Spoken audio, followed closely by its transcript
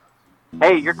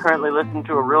Hey, you're currently listening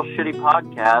to a real shitty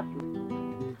podcast.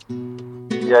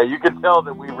 Yeah, you can tell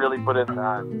that we really put in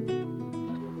time.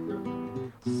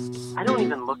 I don't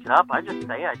even look it up. I just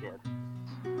say I did.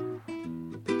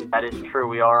 That is true.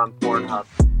 We are on Pornhub.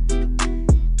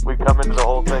 We come into the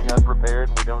whole thing unprepared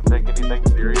and we don't take anything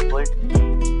seriously.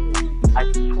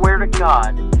 I swear to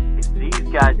God, if these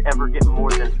guys ever get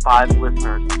more than 5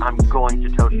 listeners, I'm going to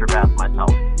toaster bath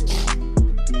myself.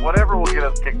 Whatever will get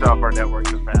us kicked off our network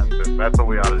the fastest. That's what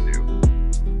we ought to do.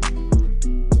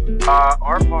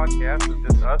 Our podcast is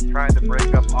just us trying to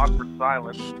break up awkward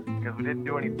silence because we didn't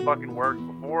do any fucking work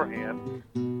beforehand.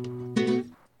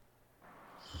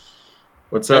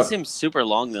 What's up? That seems super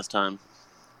long this time.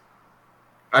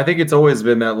 I think it's always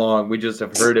been that long. We just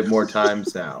have heard it more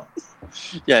times now.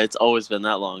 Yeah, it's always been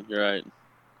that long. You're right.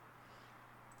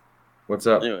 What's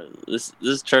up? Anyway, this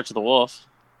is Church of the Wolf.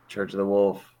 Church of the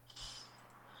Wolf.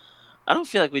 I don't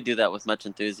feel like we do that with much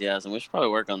enthusiasm. We should probably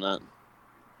work on that.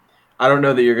 I don't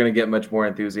know that you're going to get much more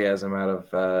enthusiasm out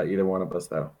of either one of us,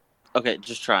 though. Okay,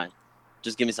 just try.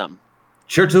 Just give me something.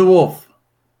 Church of the Wolf.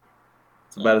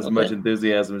 It's about as Okay. much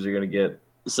enthusiasm as you're going to get.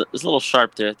 It's a little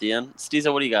sharp there at the end.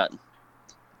 Steezo, what do you got?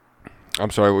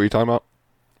 I'm sorry, what were you talking about?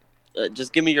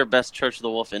 Just give me your best Church of the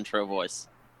Wolf intro voice.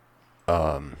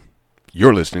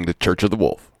 You're listening to Church of the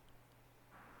Wolf.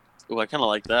 Ooh, I kind of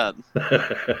like that.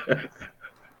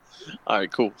 All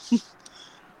right, cool.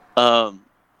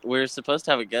 We're supposed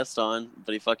to have a guest on,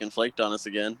 but he fucking flaked on us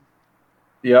again.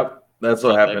 Yep, that's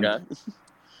what Fuck happened. That guy.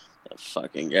 That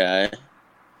fucking guy.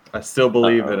 I still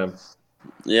believe in him.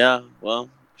 Yeah, well,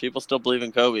 people still believe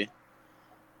in Kobe.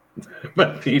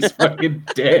 But he's fucking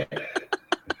dead.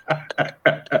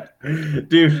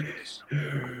 Dude,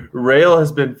 Rail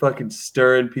has been fucking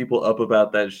stirring people up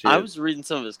about that shit. I was reading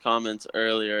some of his comments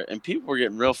earlier, and people were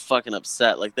getting real fucking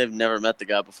upset, like they've never met the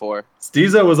guy before.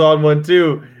 Steezo was on one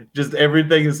too. Just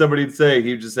everything somebody'd say,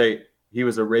 he'd just say, he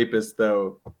was a rapist,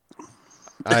 though.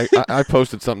 I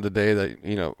posted something today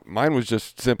that, mine was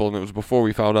just simple, and it was before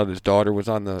we found out his daughter was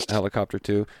on the helicopter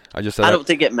too. I just said, I don't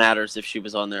think it matters if she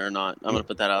was on there or not. I'm going to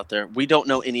put that out there. We don't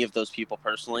know any of those people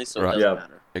personally, so Right. it doesn't Yeah.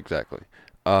 matter. exactly.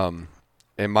 And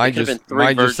mine could've been just 3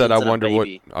 said, virgins and a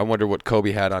baby. I wonder what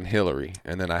Kobe had on Hillary,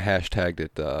 and then I hashtagged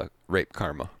it rape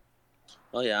karma.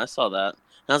 Oh, yeah, I saw that.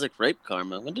 And I was like, rape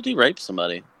karma? When did he rape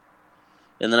somebody?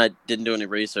 And then I didn't do any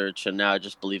research, and now I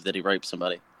just believe that he raped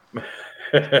somebody.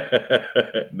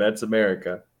 That's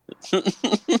America.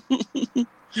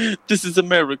 This is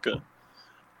America.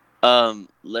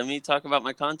 Let me talk about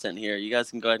my content here. You guys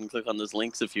can go ahead and click on those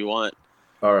links if you want.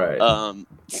 All right.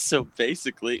 So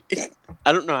basically,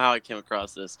 I don't know how I came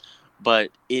across this, but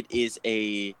it is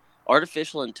a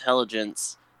artificial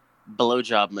intelligence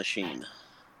blowjob machine.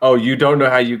 Oh, you don't know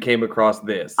how you came across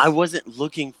this? I wasn't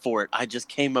looking for it. I just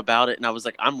came about it, and I was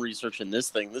like, I'm researching this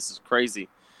thing. This is crazy.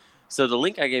 So the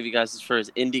link I gave you guys is for his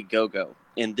Indiegogo,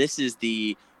 and this is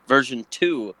the version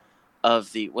 2 of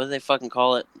the, what do they fucking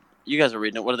call it? You guys are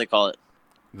reading it. What do they call it?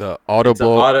 The auto It's an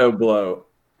blow. auto blow.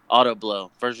 Auto blow,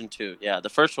 version 2. Yeah, the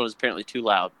first one is apparently too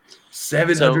loud.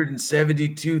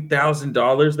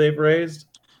 $772,000 they've raised.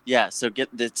 Yeah, so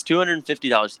it's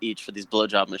 $250 each for these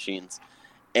blowjob machines.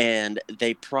 And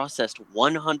they processed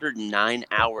 109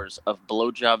 hours of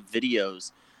blowjob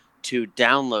videos to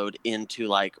download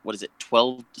into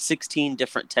 16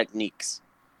 different techniques.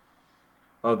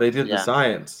 Oh, they did the Yeah.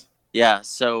 science. Yeah,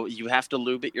 so you have to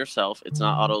lube it yourself. It's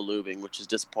not auto lubing, which is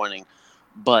disappointing,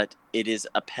 but it is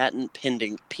a patent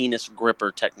pending penis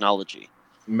gripper technology.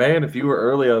 Man, if you were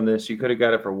early on this, you could have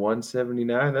got it for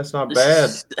 $179. That's not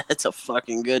bad. That's a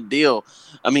fucking good deal.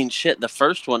 I mean, shit, the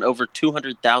first one, over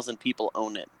 200,000 people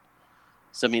own it.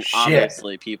 So, I mean, Shit.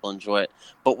 obviously people enjoy it.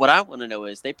 But what I want to know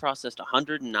is they processed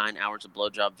 109 hours of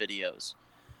blowjob videos.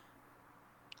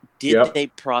 Did Yep. they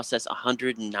process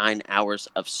 109 hours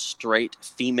of straight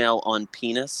female on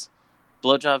penis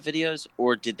blowjob videos?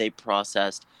 Or did they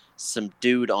process some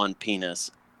dude on penis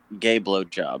gay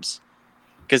blowjobs?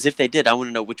 Because if they did, I want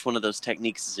to know which one of those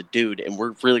techniques is a dude, and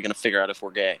we're really going to figure out if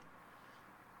we're gay.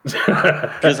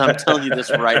 Because I'm telling you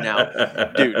this right now,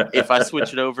 dude. If I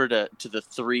switch it over to the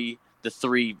three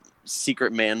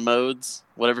secret man modes,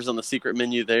 whatever's on the secret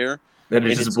menu there, Then it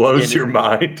And just it's- blows and your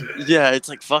mind. yeah, it's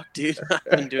like, fuck, dude. I've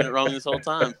been doing it wrong this whole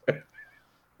time.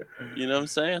 You know what I'm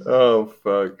saying? Oh,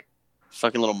 fuck.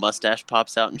 Fucking little mustache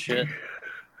pops out and shit.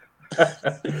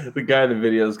 The guy in the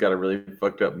video's got a really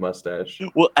fucked up mustache.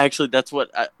 Well, actually, that's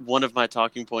what one of my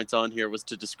talking points on here was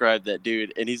to describe that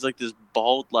dude. And he's like this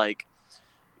bald,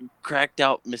 cracked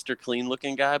out Mr. Clean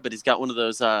looking guy, but he's got one of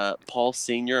those Paul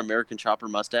Senior American Chopper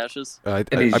mustaches. And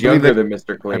he's younger than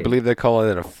Mr. Clean. I believe they call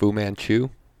it a Fu Manchu.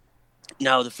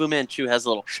 No, the Fu Manchu has a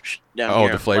little down Oh,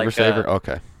 here. the flavor like, saver.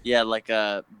 Okay. Yeah, like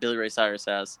Billy Ray Cyrus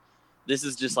has. This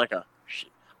is just like a.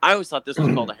 I always thought this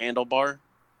was called a handlebar,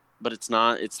 but it's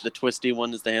not. It's the twisty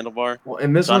one is the handlebar. Well,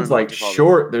 and this So I don't one's know what like to call it.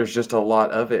 short. There's just a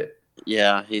lot of it.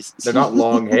 Yeah, They're not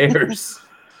long hairs.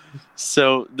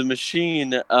 So the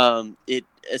machine, it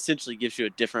essentially gives you a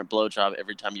different blowjob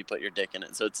every time you put your dick in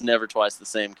it. So it's never twice the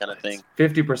same kind of thing.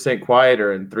 50%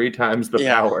 quieter and 3 times the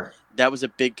Yeah. power. That was a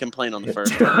big complaint on the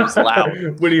first one. It was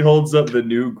loud. When he holds up the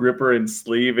new gripper and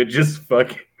sleeve, it just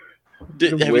fucking Have you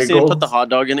seen him put the wiggles. hot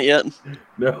dog in it yet?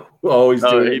 No. Oh, he's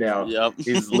doing he- it now. Yep.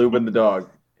 He's lubing the dog.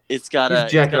 It's got He's a.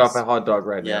 jacking it's off got a hot dog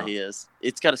right Yeah, now. he is.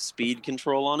 It's got a speed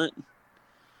control on it.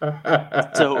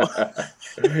 So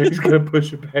he's gonna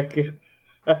push it back in.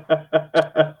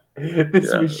 This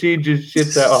Yeah. machine just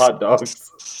shits out hot dogs.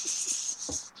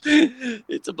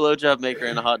 It's a blowjob maker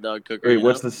and a hot dog cooker. Wait,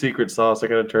 what's the secret sauce? I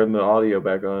gotta turn the audio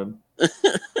back on.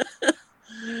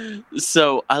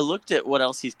 So I looked at what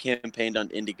else he's campaigned on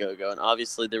Indiegogo, and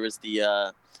obviously there was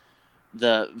the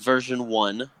version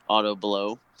 1 auto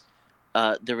blow.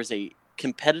 There was a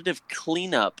competitive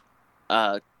cleanup,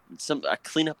 a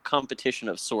cleanup competition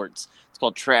of sorts. It's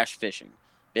called trash fishing.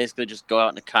 Basically, just go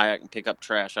out in a kayak and pick up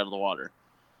trash out of the water.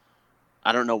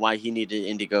 I don't know why he needed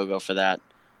Indiegogo for that.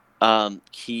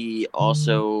 He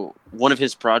also, one of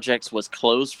his projects was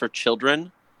clothes for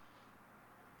children.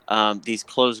 These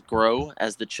clothes grow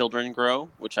as the children grow,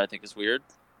 which I think is weird.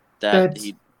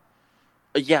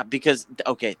 Yeah, because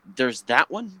okay, there's that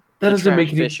one. That the doesn't trash make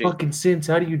any fishing, fucking sense.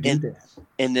 How do you do that?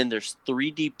 and then there's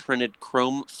 3D printed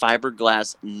chrome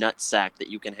fiberglass nutsack that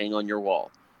you can hang on your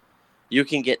wall. You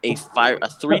can get a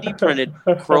 3D printed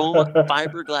chrome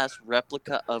fiberglass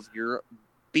replica of your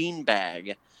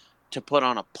beanbag to put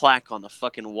on a plaque on the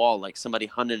fucking wall, like somebody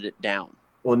hunted it down.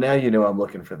 Well, now you know I'm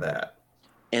looking for that.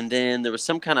 And then there was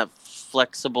some kind of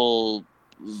flexible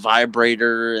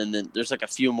vibrator, and then there's like a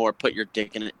few more put your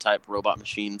dick in it type robot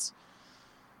machines.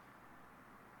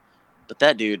 But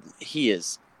that dude, he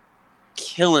is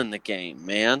killing the game,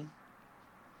 man.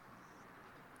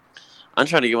 I'm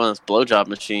trying to get one of those blowjob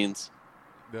machines.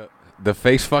 The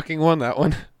face fucking one, that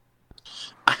one.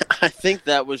 I think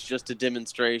that was just a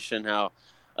demonstration of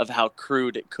how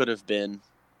crude it could have been.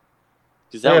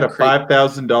 They had a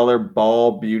 $5,000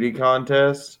 ball beauty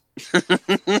contest.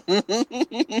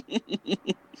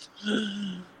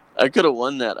 I could have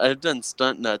won that. I've done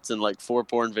stunt nuts in like 4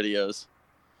 porn videos.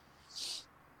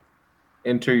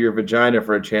 Enter your vagina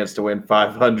for a chance to win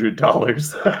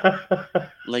 $500.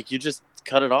 Like you just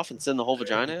cut it off and send the whole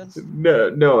vagina in?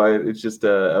 No, it's just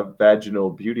a vaginal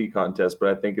beauty contest, but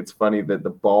I think it's funny that the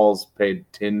balls paid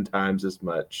 10 times as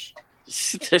much.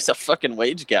 There's a fucking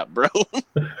wage gap, bro.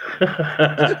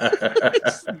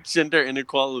 Gender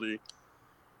inequality.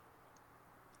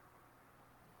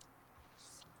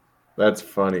 That's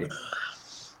funny.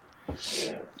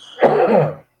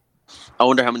 I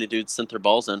wonder how many dudes sent their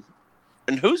balls in.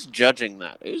 And who's judging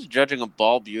that? Who's judging a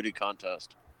ball beauty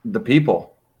contest? The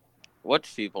people. What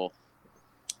people?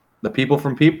 The people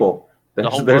from people.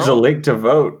 whole There's a world? link to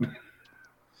vote.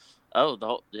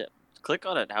 Oh, yeah. Click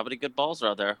on it. How many good balls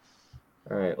are there?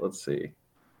 All right, let's see.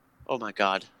 Oh my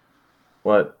god.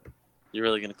 What? You're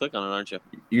really going to click on it, aren't you?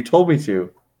 You told me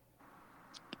to.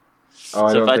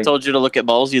 Oh, So if I told you to look at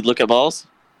balls, you'd look at balls?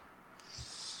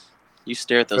 You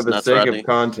stare at for those the nuts, sake Rodney. of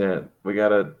content, we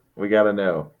gotta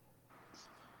know.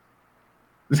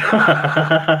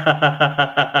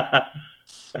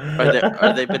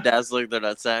 Are they bedazzling their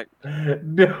nutsack?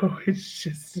 No, it's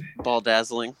just Ball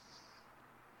dazzling?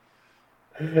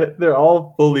 they're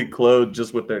all fully clothed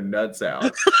just with their nuts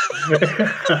out.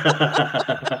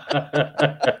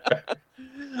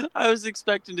 I was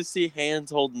expecting to see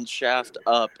hands holding shaft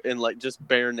up and like just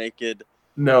bare naked.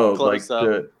 No, Close like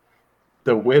up.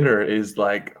 the winner is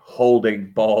like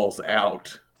holding balls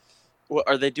out. What,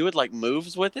 are they doing like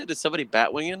moves with it? Is somebody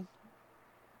batwinging?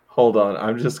 Hold on,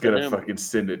 I'm just gonna Damn. fucking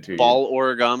send it to you. Ball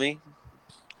origami?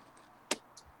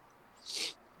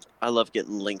 I love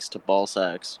getting links to ball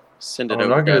sacks. Send it I'm over,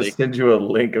 not gonna Daddy. send you a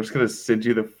link. I'm just gonna send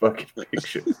you the fucking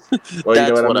picture. Well, you know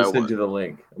That's what? I'm what gonna I send want. you the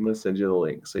link. I'm gonna send you the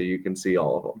link so you can see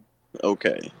all of them.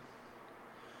 Okay.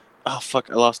 Oh, fuck.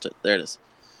 I lost it. There it is.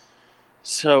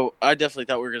 So, I definitely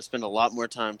thought we were going to spend a lot more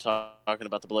time talking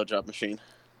about the blowjob machine.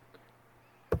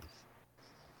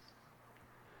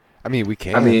 I mean, we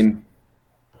can. I mean,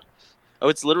 Oh,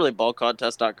 it's literally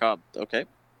ballcontest.com. Okay. Let's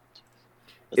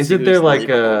see isn't who's there the like lead.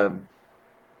 a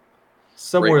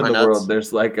somewhere Rate in my the nuts? world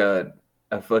there's like a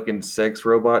fucking sex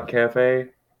robot cafe?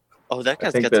 Oh, that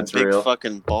guy's think got some that's big real.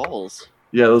 fucking balls.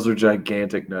 Yeah, those are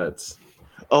gigantic nuts.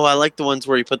 Oh, I like the ones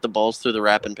where you put the balls through the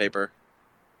wrapping paper.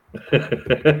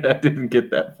 I didn't get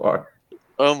that far.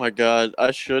 Oh my god,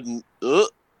 I shouldn't. Ugh.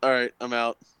 All right, I'm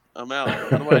out. How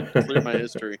do I clear my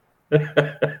history?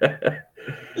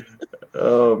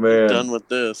 Oh man. Done with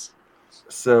this.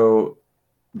 So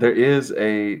there is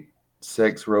a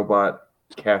sex robot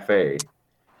cafe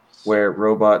where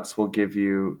robots will give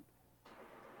you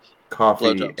coffee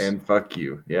Blowjobs. and fuck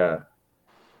you. Yeah.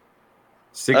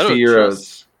 I 60 don't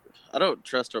euros. I don't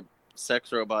trust a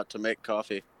sex robot to make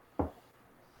coffee.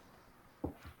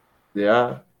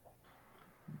 Yeah.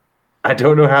 I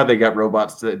don't know how they got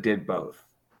robots that did both.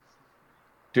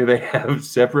 Do they have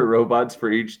separate robots for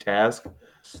each task?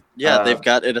 Yeah, they've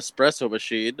got an espresso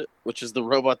machine, which is the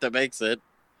robot that makes it.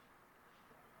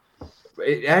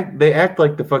 They act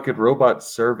like the fucking robots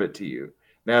serve it to you.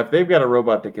 Now, if they've got a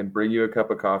robot that can bring you a cup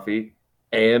of coffee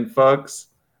and fucks,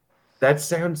 that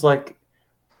sounds like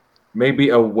maybe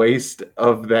a waste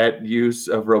of that use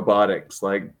of robotics.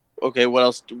 Like, Okay, what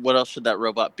else? What else should that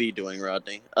robot be doing,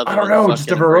 Rodney? I don't know.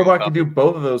 Just if a robot can do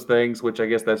both of those things, which I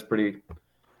guess that's pretty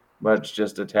much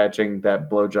just attaching that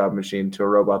blowjob machine to a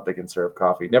robot that can serve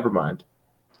coffee. Never mind.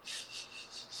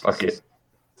 Fuck it.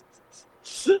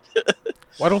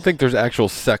 Well, I don't think there's actual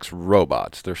sex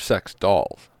robots. They're sex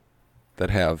dolls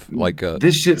that have like a.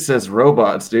 This shit says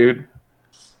robots, dude.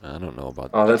 I don't know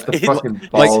about. Oh, that's the It's fucking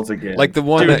balls again. Like the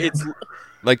one Dude, that. it's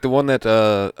Like the one that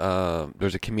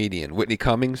there's a comedian, Whitney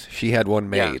Cummings. She had one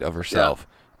made of herself,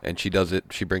 and she does it.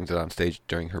 She brings it on stage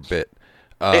during her bit.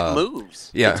 it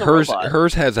moves. Yeah, It's a hers robot.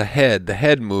 hers has a head. The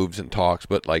head moves and talks,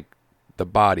 but like the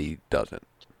body doesn't.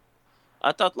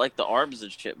 I thought like the arms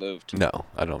and shit moved. No,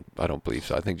 I don't believe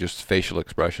so. I think just facial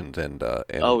expressions and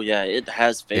Oh yeah, it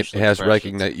has it facial. has expressions.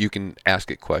 recognition. You can ask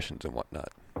it questions and whatnot.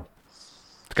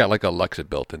 It's got like Alexa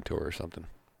built into her or something.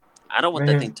 I don't want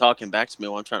that thing talking back to me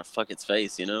while I'm trying to fuck its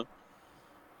face. You know.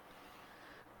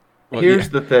 Well, Here's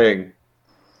the thing: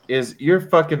 is you're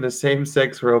fucking the same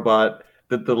sex robot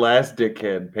that the last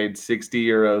dickhead paid 60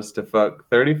 euros to fuck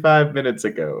 35 minutes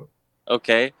ago.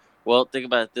 Okay. Well, think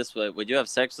about it this way: when you have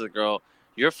sex with a girl,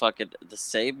 you're fucking the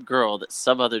same girl that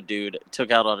some other dude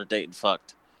took out on a date and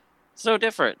fucked. So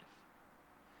different.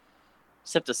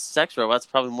 Except the sex robot's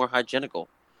probably more hygienical.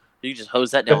 You can just hose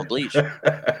that down with bleach.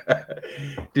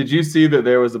 Did you see that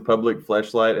there was a public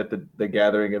fleshlight at the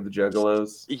gathering of the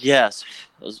Juggalos? Yes.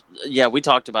 Yeah, we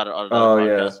talked about it on another Oh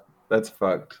podcast. yeah, that's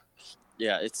fucked.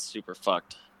 Yeah, it's super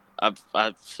fucked. That's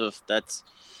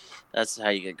how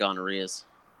you get gonorrheas.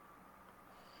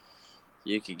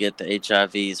 You could get the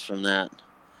HIVs from that.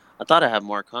 I thought I had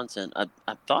more content. I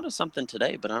thought of something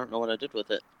today, but I don't know what I did with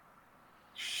it.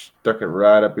 Stuck it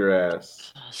right up your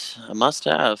ass. I must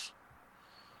have.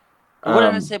 What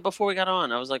did I say before we got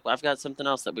on? I was like, I've got something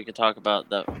else that we could talk about.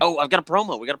 Oh, I've got a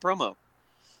promo. We got a promo.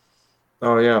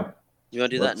 Oh yeah. You want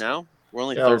to do that now? We're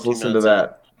only Yeah, 13 let's listen to minutes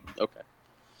that. in. Okay.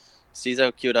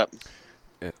 Steezo, cue it up.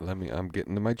 I'm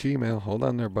getting to my Gmail. Hold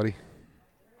on there, buddy.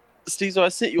 Steezo, I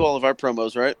sent you all of our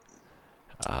promos, right?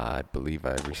 I believe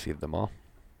I received them all.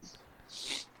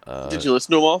 Did you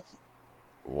listen to them all?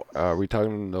 Are we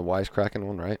talking the wisecracking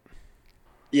one, right?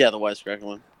 Yeah, the wisecracking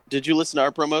one. Did you listen to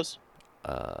our promos?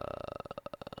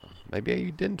 Maybe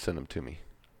you didn't send them to me.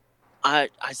 I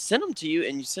sent them to you,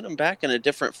 and you sent them back in a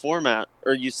different format.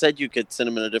 Or you said you could send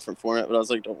them in a different format, but I was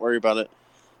like, don't worry about it.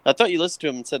 I thought you listened to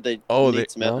them and said they need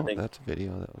some editing. That's a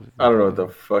video. That was I don't know what the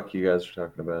fuck you guys are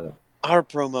talking about. Our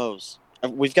promos.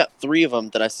 We've got 3 of them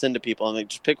that I send to people. I'm like,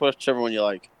 just pick whichever one you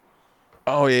like.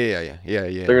 Oh yeah.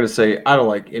 They're gonna say I don't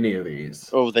like any of these.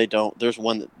 Oh, they don't. There's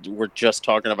one that we're just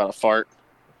talking about a fart.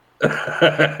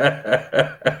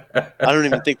 I don't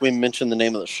even think we mentioned the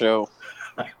name of the show.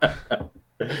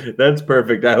 That's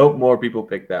perfect. I hope more people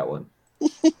pick that one.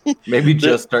 Maybe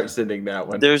just start sending that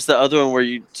one. There's the other one where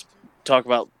you talk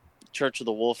about Church of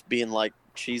the Wolf being like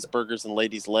cheeseburgers and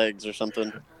ladies' legs or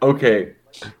something. Okay,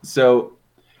 so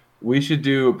we should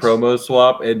do a promo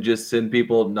swap and just send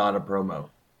people not a promo.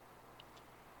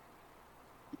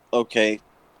 Okay,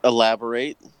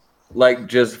 elaborate. Like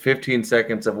just 15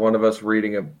 seconds of one of us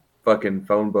reading a fucking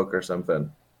phone book or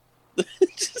something.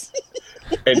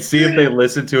 And see if they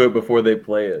listen to it before they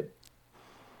play it.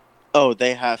 Oh,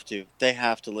 they have to. They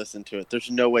have to listen to it.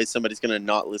 There's no way somebody's going to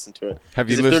not listen to it. Have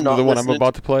you 'Cause if they're listened to not the one I'm listening-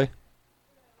 about to play?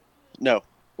 No.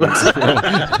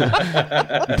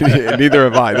 Neither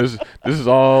have I. This is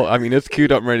all. I mean, it's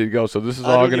queued up and ready to go. So this is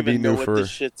all going to be new I don't even know what for. this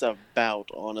shit's about,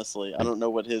 honestly. I don't know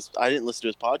what I didn't listen to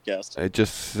his podcast. It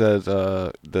just says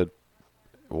the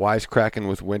wisecracking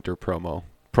with Winter promo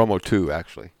 2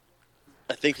 actually.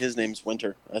 I think his name's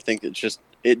Winter. I think it's just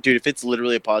dude. If it's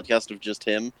literally a podcast of just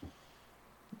him,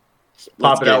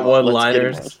 Popping out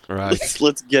one-liners. Right.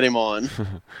 Let's get him on.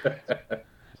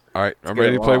 All right, I'm get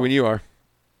ready it to play long. when you are.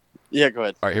 Yeah, go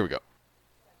ahead. All right, here we go.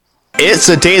 It's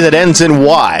a day that ends in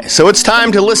Y, so it's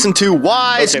time to listen to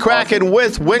Wise Okay, Crackin' pause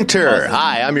with Winter. Pause it.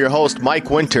 Hi, I'm your host, Mike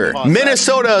Winter. Pause that.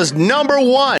 Minnesota's number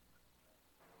one.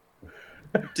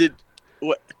 Did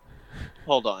what?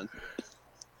 Hold on.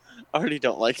 I already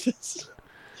don't like this.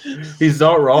 He's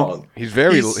not wrong. He's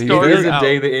very He he's started There's very, a out.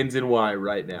 day that ends in Y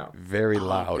right now. very Oh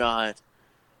loud. God,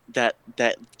 that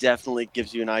definitely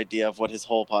gives you an idea of what his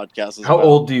whole podcast is How about.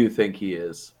 old do you think he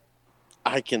is?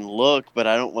 I can look, but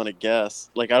I don't want to guess.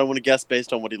 Like, I don't want to guess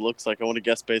based on what he looks like. I want to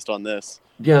guess based on this.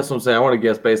 Yeah, that's what I'm saying. I want to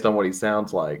guess based on what he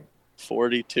sounds like.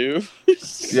 42.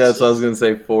 Yeah, so I was gonna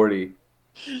say 40,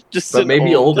 Just but an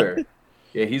maybe old- older.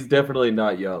 Yeah, he's definitely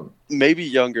not young. Maybe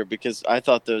younger, because I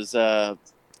thought those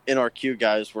NRQ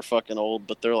guys were fucking old,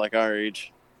 but they're like our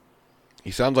age.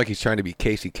 He sounds like he's trying to be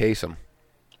Casey Kasem.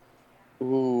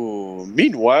 Ooh.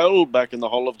 Meanwhile, back in the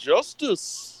Hall of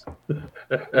Justice. All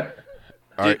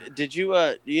right. Did you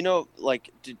you know,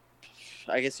 like,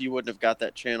 I guess you wouldn't have got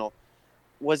that channel.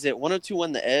 Was it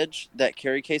 102.1 The Edge that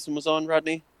Carrie Kasem was on,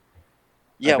 Rodney?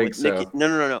 Yeah, think with so.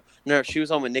 Nikki. No. She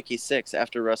was on with Nikki Sixx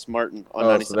after Russ Martin on Oh,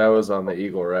 97. so that was on the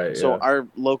Eagle, right? So Yeah. our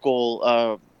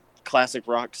local classic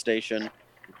rock station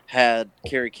had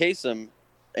Carrie Kasem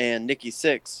and Nikki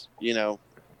Sixx, you know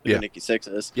who Yeah. Nikki Sixx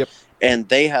is. Yep. And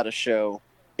they had a show,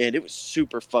 and it was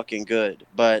super fucking good.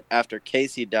 But after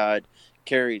Casey died,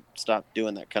 Carrie stopped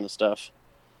doing that kind of stuff,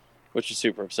 which is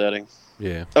super upsetting.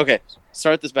 Yeah. Okay,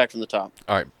 start this back from the top.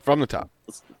 All right, from the top.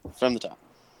 From the top.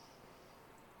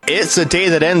 It's a day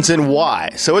that ends in Y,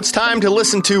 so it's time to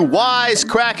listen to Wise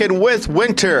Crackin' with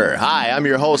Winter. Hi, I'm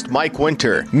your host, Mike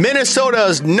Winter.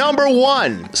 Minnesota's number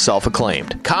one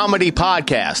self-acclaimed comedy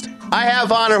podcast. I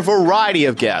have on a variety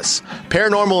of guests: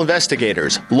 paranormal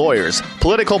investigators, lawyers,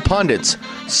 political pundits,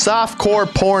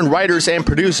 softcore porn writers and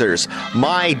producers,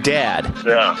 my dad,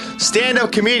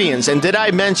 stand-up comedians, and did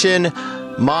I mention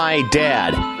my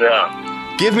dad?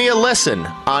 Give me a listen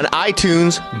on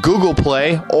iTunes, Google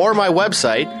Play, or my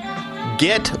website,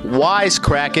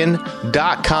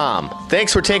 getwisecrackin.com.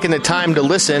 Thanks for taking the time to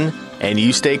listen, and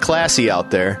you stay classy out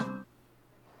there.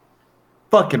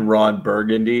 Fucking Ron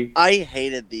Burgundy. I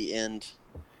hated the end.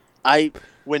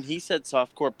 When he said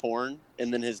softcore porn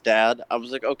and then his dad, I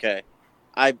was like, okay,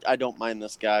 I don't mind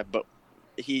this guy, but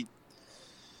he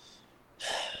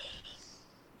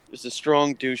it's a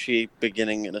strong douchey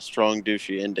beginning and a strong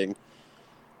douchey ending.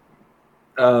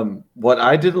 What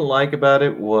I didn't like about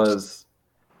it was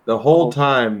the whole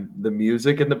time the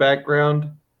music in the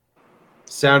background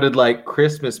sounded like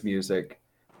Christmas music,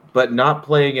 but not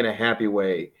playing in a happy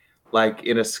way. Like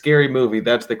in a scary movie,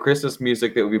 that's the Christmas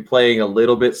music that would be playing a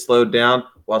little bit slowed down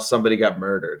while somebody got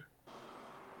murdered.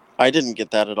 I didn't get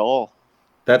that at all.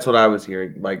 That's what I was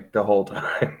hearing like the whole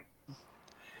time.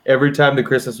 Every time the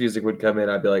Christmas music would come in,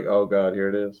 I'd be like, oh God, here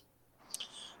it is.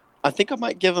 I think I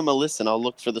might give him a listen. I'll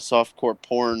look for the softcore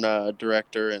porn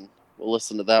director and we'll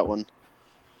listen to that one.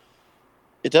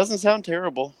 It doesn't sound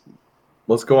terrible.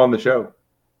 Let's go on the show.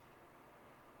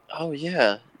 Oh,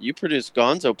 yeah. You produced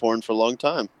gonzo porn for a long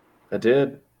time. I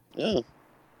did. Yeah.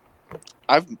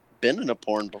 I've been in a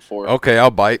porn before. Okay,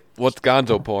 I'll bite. What's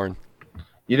gonzo porn?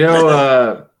 You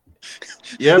know,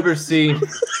 you ever seen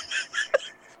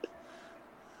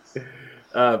Fear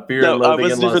and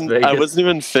Loathing in Las Vegas? I wasn't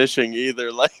even fishing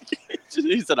either. Like,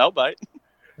 he said, I'll bite.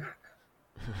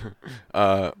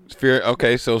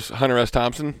 Okay, so Hunter S.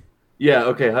 Thompson. Yeah,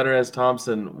 okay. Hunter S.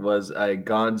 Thompson was a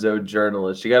gonzo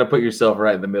journalist. You got to put yourself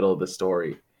right in the middle of the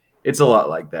story. It's a lot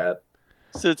like that.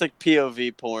 So it's like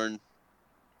POV porn.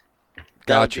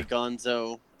 Gotcha.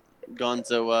 Gonzo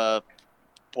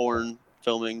porn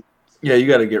filming. Yeah, you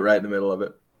got to get right in the middle of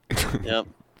it. Yep.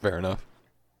 Fair enough.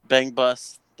 Bang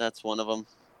Bus, that's one of them.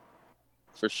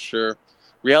 For sure.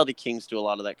 Reality Kings do a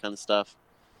lot of that kind of stuff.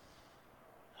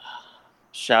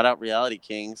 Shout out Reality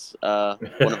Kings. One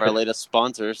of our latest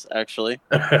sponsors, actually.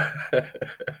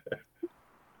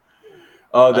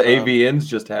 Oh, the AVNs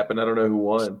just happened. I don't know who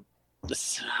won.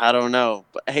 I don't know.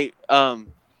 But hey,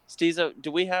 Steezo,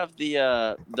 do we have the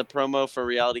promo for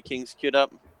Reality Kings queued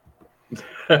up?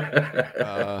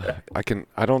 I'll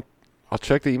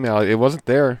check the email. It wasn't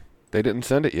there. They didn't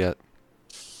send it yet.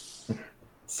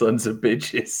 Sons of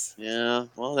bitches. Yeah,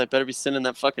 well, they better be sending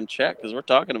that fucking check because we're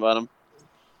talking about them.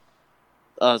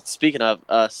 Speaking of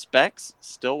Specs,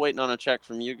 still waiting on a check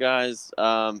from you guys.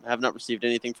 Have not received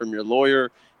anything from your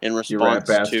lawyer in response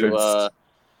to.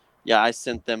 Yeah, I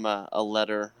sent them a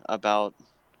letter about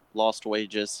lost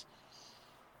wages.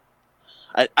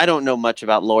 I don't know much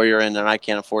about lawyering, and I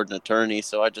can't afford an attorney,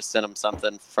 so I just sent them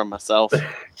something from myself.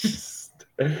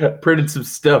 Printed some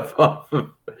stuff off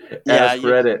of Ask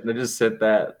Reddit, and I just sent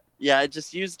that. Yeah, I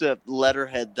just used a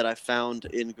letterhead that I found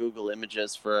in Google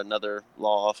Images for another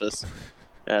law office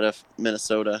out of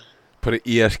Minnesota. Put an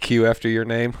ESQ after your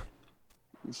name.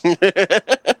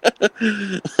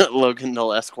 Logan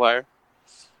Null Esquire.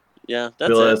 Yeah, that's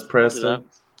Bill it. S. Preston.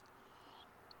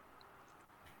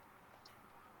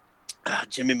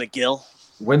 Jimmy McGill.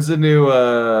 When's the new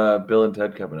Bill and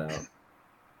Ted coming out?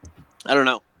 I don't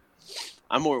know.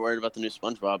 I'm more worried about the new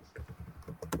SpongeBob.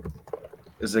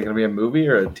 Is it going to be a movie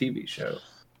or a TV show?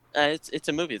 It's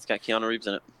a movie. It's got Keanu Reeves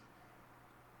in it.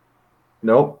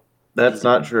 Nope, that's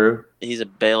not true. He's a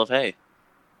bale of hay.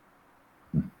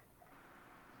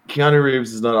 Keanu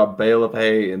Reeves is not a bale of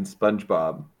hay in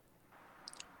SpongeBob.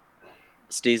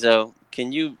 Steezo,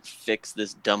 can you fix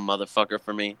this dumb motherfucker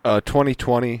for me?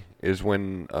 2020 is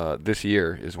when this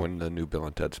year is when the new Bill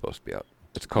and Ted's supposed to be out.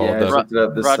 It's called I looked it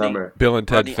up this Rodney. summer. Bill and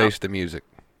Ted Rodney, Face the Music.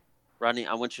 Rodney,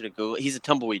 I want you to Google. He's a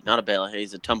tumbleweed, not a bale of hay.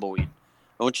 He's a tumbleweed.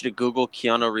 I want you to Google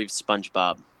Keanu Reeves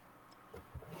SpongeBob.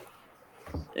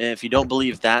 And if you don't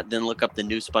believe that, then look up the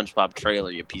new SpongeBob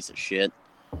trailer, you piece of shit.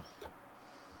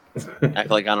 Act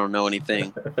like I don't know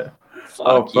anything.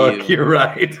 Fuck you. You're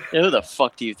right. Who the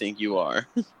fuck do you think you are?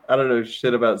 I don't know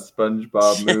shit about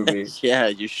SpongeBob movie. Yeah,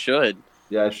 you should.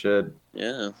 Yeah, I should.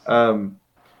 Yeah.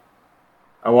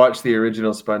 I watched the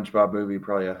original SpongeBob movie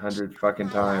probably 100 fucking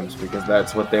times because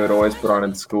that's what they would always put on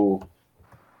in school.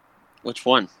 Which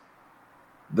one?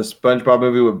 The SpongeBob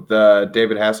movie with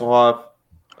David Hasselhoff.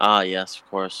 Ah, yes, of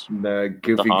course. The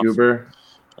Goofy Hoff. Goober.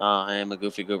 I am a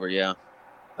goofy goober, yeah.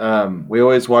 We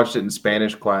always watched it in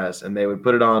Spanish class, and they would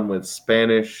put it on with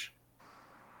Spanish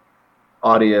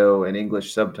audio and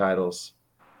English subtitles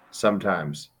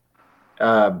sometimes.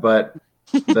 But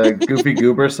the Goofy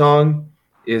Goober song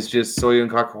is just Soy un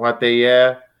cacahuate,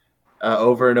 yeah,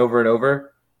 over and over and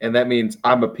over. And that means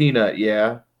I'm a peanut,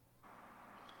 yeah.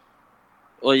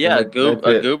 Well, yeah, a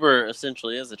That's goober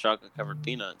essentially is a chocolate-covered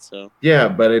peanut, so... Yeah,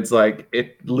 but it's like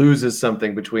it loses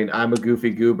something between I'm a Goofy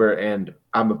Goober and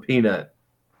I'm a peanut.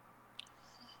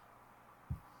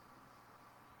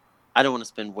 I don't want to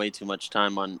spend way too much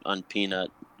time on peanut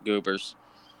goobers.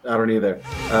 I don't either.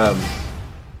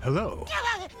 Hello.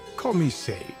 Call me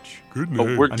Sage. Good But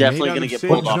name. we're I'm definitely made out going to of get sage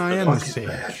pulled off and I for am a this.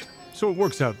 sage. So it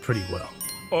works out pretty well.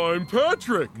 I'm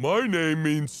Patrick. My name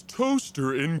means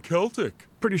toaster in Celtic.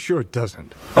 Pretty sure it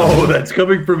doesn't. Oh, that's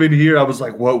coming from in here. I was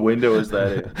like, what window is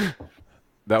that in?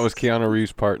 That was Keanu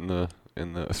Reeves' part in the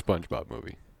SpongeBob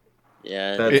movie.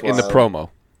 Yeah. That's In the wild.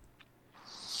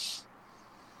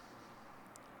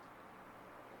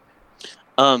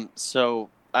 promo. So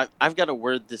I've got to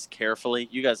word this carefully.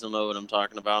 You guys don't know what I'm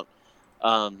talking about.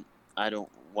 I don't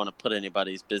want to put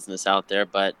anybody's business out there,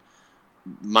 but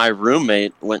my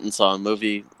roommate went and saw a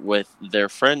movie with their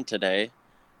friend today,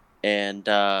 and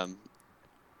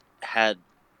had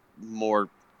more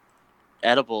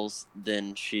edibles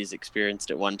than she's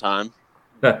experienced at one time.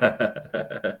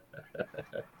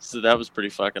 So that was pretty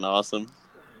fucking awesome.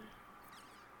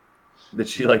 Did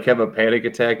she like have a panic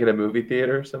attack at a movie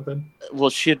theater or something? Well,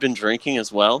 she had been drinking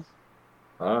as well,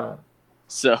 Ah,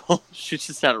 so she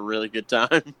just had a really good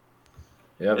time.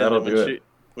 yeah, And that'll then do it.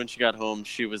 When she got home,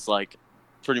 she was like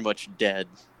pretty much dead.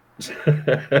 She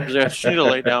had to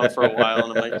lay down for a while,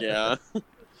 and I'm like, yeah,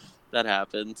 that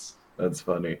happens. That's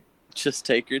funny. Just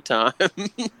take your time.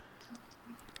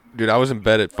 Dude, I was in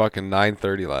bed at fucking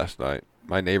 9:30 last night.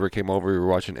 My neighbor came over. We were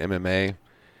watching MMA.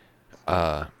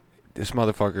 This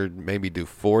motherfucker made me do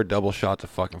 4 double shots of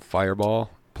fucking Fireball.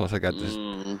 Plus, I got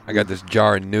this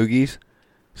jar of noogies.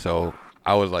 So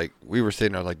I was like, we were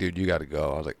sitting there, I was like, dude, you got to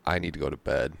go. I was like, I need to go to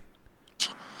bed.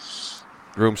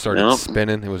 Room started Yep.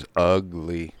 spinning. It was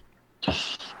ugly.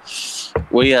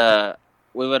 We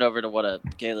went over to one of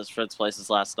Kayla's friends' places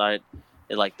last night.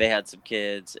 And, like, they had some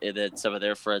kids, and then some of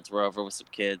their friends were over with some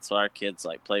kids. So our kids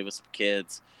like played with some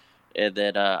kids. And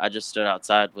then I just stood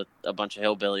outside with a bunch of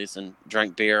hillbillies and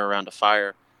drank beer around a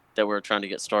fire that we were trying to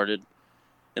get started.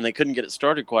 And they couldn't get it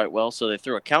started quite well, so they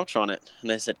threw a couch on it. And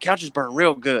they said, couches burn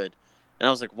real good. And I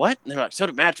was like, what? And they were like, so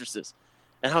do mattresses.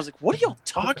 And I was like, what are y'all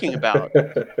talking about?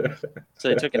 So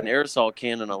they took an aerosol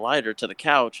can and a lighter to the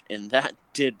couch, and that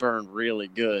did burn really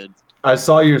good. I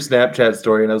saw your Snapchat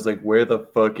story and I was like, where the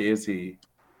fuck is he?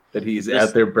 That he's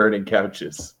out there burning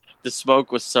couches. The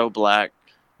smoke was so black.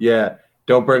 Yeah.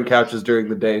 Don't burn couches during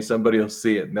the day. Somebody will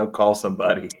see it and they'll call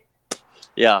somebody.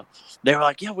 Yeah. They were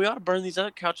like, yeah, we ought to burn these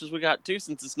other couches we got too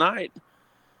since it's night.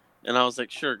 And I was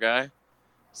like, sure, guy.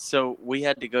 So we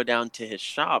had to go down to his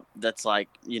shop that's like,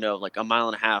 like a mile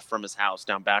and a half from his house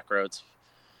down back roads.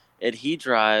 And he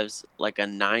drives like a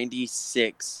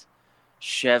 96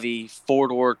 Chevy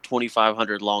 4-door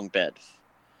 2500 long bed.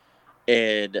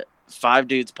 And 5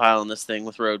 dudes pile on this thing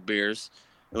with road beers,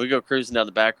 and we go cruising down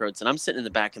the back roads, and I'm sitting in the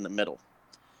back in the middle.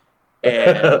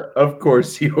 And Of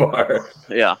course you are.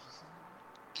 yeah.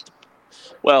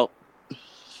 Well,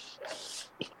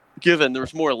 given there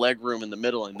was more leg room in the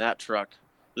middle in that truck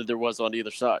than there was on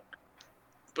either side.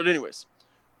 But anyways,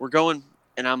 we're going,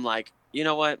 and I'm like, you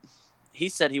know what? He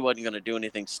said he wasn't going to do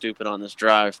anything stupid on this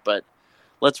drive, but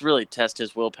let's really test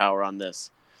his willpower on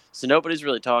this. So nobody's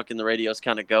really talking. The radio's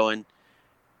kind of going.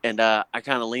 And I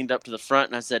kind of leaned up to the front,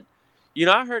 and I said, you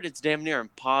know, I heard it's damn near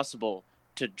impossible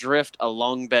to drift a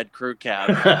long bed crew cab.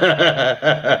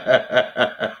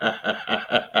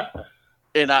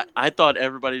 And I thought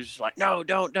everybody was just like, no,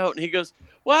 don't. And he goes,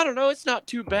 well, I don't know. It's not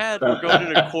too bad. We're going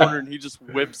in a corner, and he just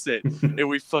whips it. And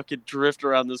we fucking drift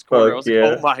around this corner. Fuck I was yeah.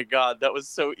 like, oh, my God. That was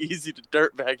so easy to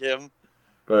dirtbag him.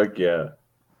 Fuck yeah.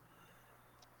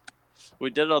 We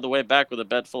did it on the way back with a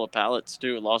bed full of pallets,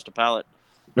 too, and lost a pallet.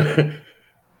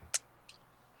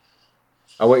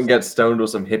 I went and got stoned with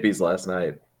some hippies last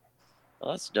night.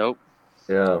 Well, that's dope.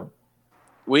 Yeah.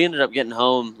 We ended up getting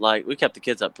home, like, we kept the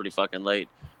kids up pretty fucking late.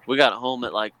 We got home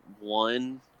at, like,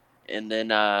 1, and then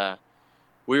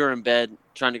we were in bed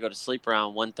trying to go to sleep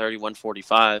around 1:30,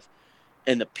 1:45,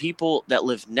 and the people that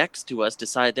lived next to us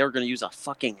decided they were going to use a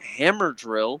fucking hammer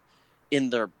drill in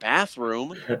their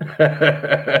bathroom.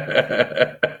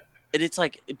 And it's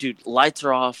like, dude, lights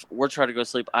are off. We're trying to go to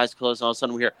sleep, eyes closed, and all of a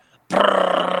sudden we hear,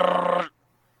 brrr!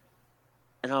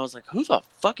 And I was like, who the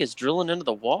fuck is drilling into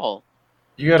the wall?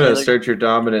 You gotta Kayla, assert your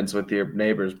dominance with your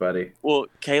neighbors, buddy. Well,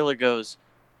 Kayla goes,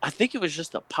 I think it was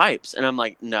just the pipes. And I'm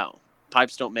like, no,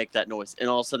 pipes don't make that noise. And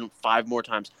all of a sudden, 5 more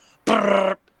times,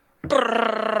 brrr,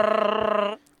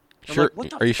 brrr. Sure. Like, what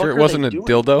the Are you fuck sure it are wasn't they a doing?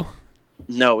 dildo?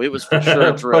 No, it was for sure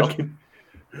a drill. Fucking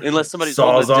Unless somebody's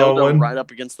holding a Sawzall dildo one. right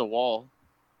up against the wall.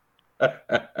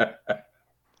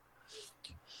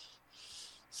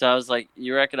 So I was like,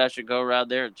 you reckon I should go around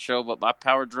there and show what my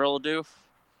power drill will do?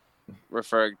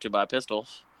 Referring to my pistol.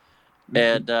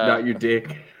 And Not your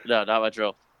dick. No, not my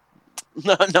drill.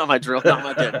 No, not my drill, not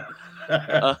my dick.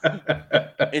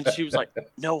 And she was like,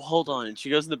 no, hold on. And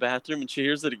she goes in the bathroom and she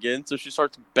hears it again. So she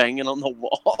starts banging on the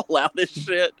wall loud as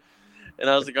shit. And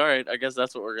I was like, all right, I guess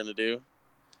that's what we're going to do.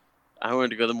 I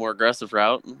wanted to go the more aggressive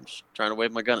route. I'm just trying to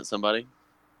wave my gun at somebody.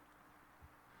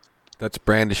 That's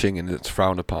brandishing and it's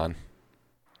frowned upon.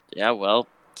 Yeah, well,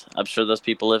 I'm sure those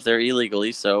people live there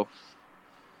illegally, so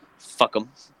fuck them.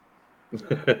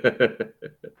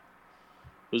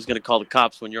 Who's going to call the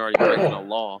cops when you're already breaking a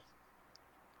law?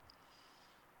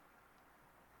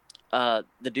 The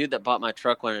dude that bought my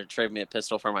truck wanted to trade me a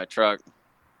pistol for my truck.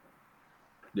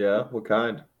 Yeah, what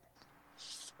kind?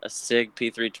 A SIG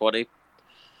P320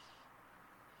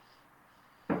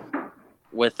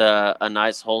 with a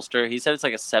nice holster. He said it's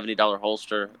like a $70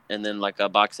 holster and then like a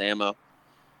box of ammo.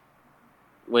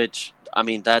 Which, I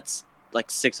mean, that's like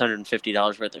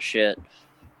 $650 worth of shit.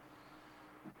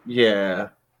 Yeah.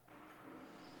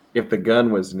 If the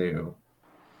gun was new.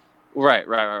 Right.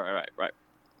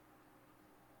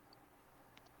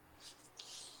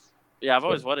 Yeah, I've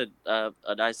always wanted a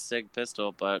nice SIG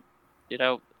pistol, but, you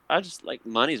know, I just like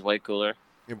money's way cooler.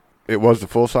 It was the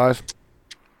full size?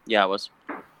 Yeah, it was.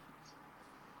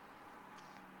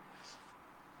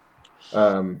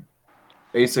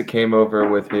 Asa came over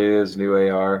with his new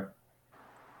AR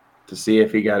to see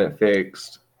if he got it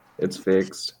fixed. It's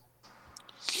fixed.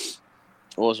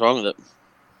 What was wrong with it?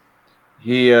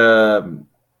 He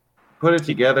put it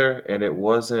together and it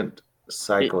wasn't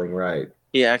cycling right.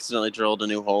 He accidentally drilled a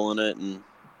new hole in it, and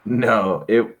No,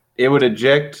 it would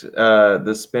eject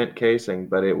the spent casing,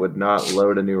 but it would not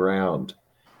load a new round.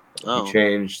 oh, He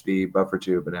changed the buffer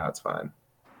tube and now it's fine.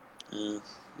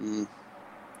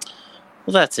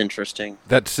 Well, that's interesting.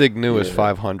 That SIG new is Yeah.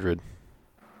 500.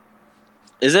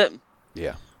 Is it?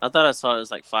 Yeah. I thought I saw it was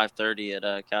like 530 at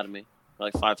Academy, or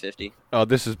like 550. Oh,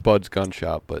 this is Bud's gun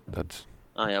shop, but that's...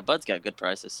 Oh yeah, Bud's got good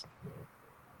prices.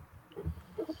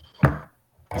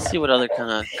 Let's see what other kind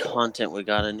of content we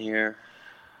got in here.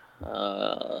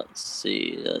 Let's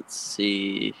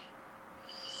see.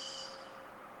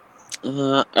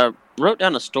 I wrote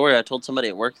down a story I told somebody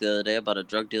at work the other day about a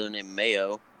drug dealer named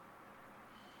Mayo.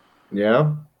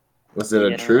 Yeah? Was it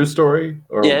a Yeah. true story?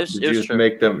 Or Yeah, it was- did it you was just true.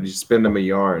 did you spin them a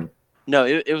yarn? No,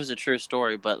 it was a true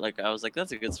story, but like I was like,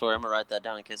 that's a good story. I'm gonna write that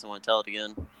down in case I want to tell it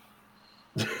again.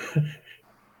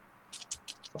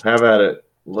 How about it?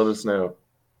 Let us know.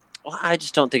 Well, I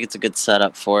just don't think it's a good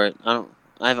setup for it. I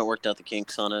haven't worked out the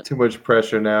kinks on it. Too much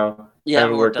pressure now. Yeah, I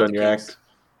haven't worked out on the your kinks.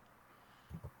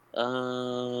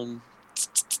 act.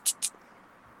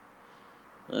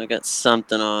 I got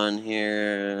something on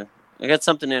here. I got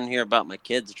something in here about my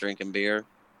kids drinking beer.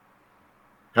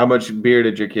 How much beer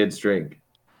did your kids drink?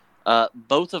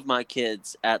 Both of my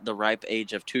kids at the ripe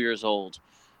age of 2 years old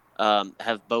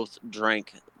have both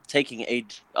taken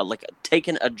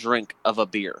a drink of a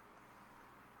beer.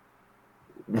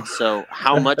 So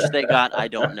how much they got, I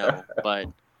don't know. But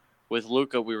with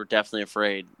Luca, we were definitely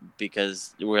afraid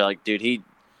because we were like, dude, he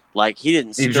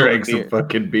didn't He spill drank the beer. some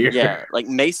fucking beer. Yeah, like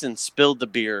Mason spilled the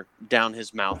beer down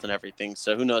his mouth and everything.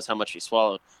 So who knows how much he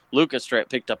swallowed. Luca straight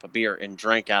picked up a beer and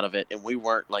drank out of it, and we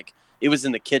weren't like, it was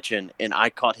in the kitchen, and I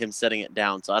caught him setting it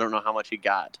down, so I don't know how much he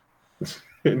got.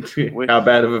 How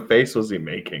bad of a face was he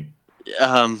making?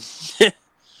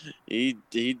 He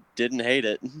didn't hate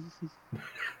it.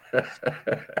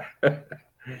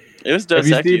 It was Dos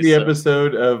Have you seen the Equis,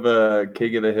 episode of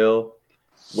King of the Hill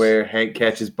where Hank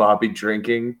catches Bobby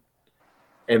drinking,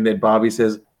 and then Bobby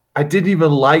says, "I didn't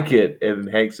even like it," and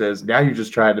Hank says, "Now you're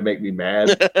just trying to make me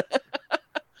mad."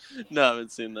 No, I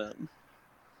haven't seen that.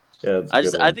 Yeah,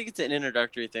 I think it's an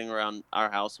introductory thing around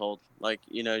our household. Like,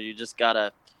 you just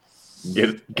gotta get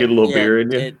a little beer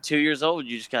in you. At 2 years old,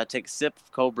 you just gotta take a sip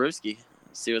of cold brewski,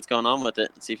 see what's going on with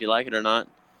it, see if you like it or not.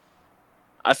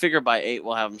 I figure by 8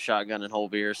 we'll have them shotgun and whole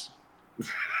beers.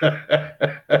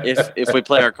 if we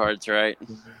play our cards right.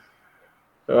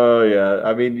 Oh yeah,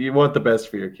 I mean, you want the best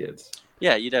for your kids.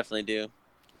 Yeah, you definitely do.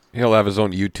 He'll have his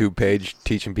own YouTube page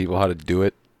teaching people how to do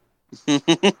it. So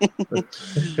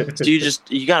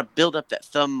you gotta build up that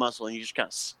thumb muscle, and you just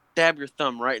gotta stab your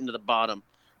thumb right into the bottom.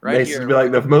 Right Mason's here. be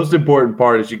like, the most important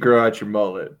part is you grow out your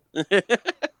mullet.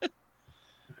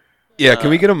 Yeah, can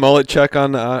we get a mullet check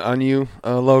on you,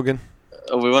 Logan?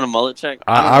 Oh, we want a mullet check?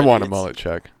 I want a mullet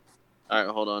check. All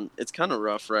right, hold on. It's kind of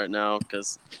rough right now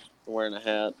because I'm wearing a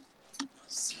hat.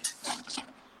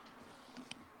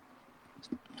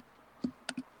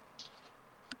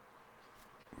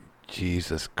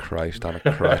 Jesus Christ on a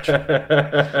crutch.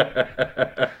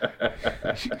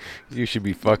 You should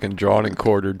be fucking drawn and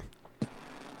quartered.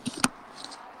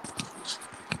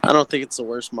 I don't think it's the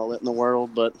worst mullet in the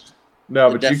world, but...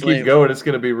 No, but you keep going, it's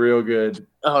going to be real good.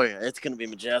 Oh, yeah, it's going to be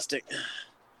majestic.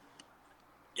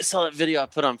 You saw that video I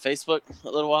put on Facebook a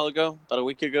little while ago, about a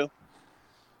week ago?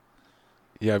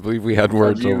 Yeah, I believe we had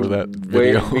words over that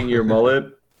video. Waving your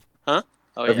mullet? Huh?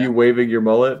 Oh, Of you waving your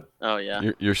mullet? Oh,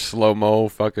 yeah. Your slow-mo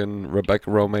fucking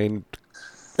Rebecca Romaine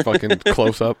fucking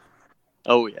close-up?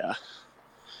 Oh, yeah.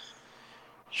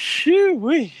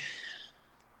 Shoo-wee.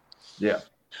 Yeah.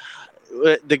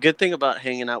 The good thing about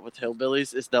hanging out with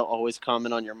hillbillies is they'll always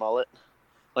comment on your mullet.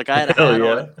 Like, I had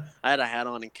a hat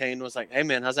on, and Kane was like, "Hey,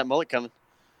 man, how's that mullet coming?"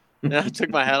 And I took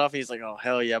my hat off, and he's like, "Oh,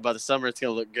 hell yeah, by the summer it's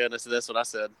going to look good." And I said, "That's what I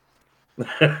said."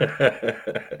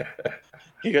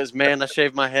 He goes, "Man, I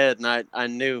shaved my head," and I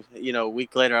knew, a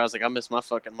week later, I was like, "I miss my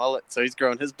fucking mullet." So he's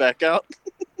growing his back out.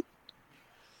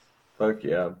 Fuck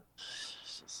yeah.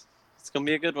 It's going to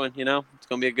be a good one, It's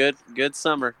going to be a good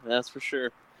summer, that's for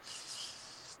sure.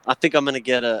 I think I'm going to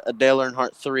get a Dale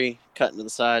Earnhardt 3 cut into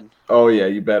the side. Oh, yeah,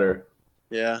 you better.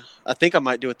 Yeah, I think I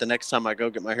might do it the next time I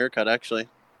go get my haircut, actually.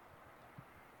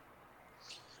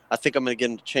 I think I'm going to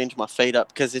get him to change my fade up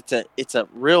because it's a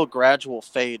real gradual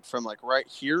fade from like right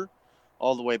here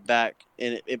all the way back,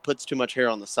 and it puts too much hair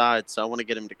on the side, so I want to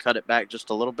get him to cut it back just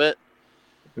a little bit.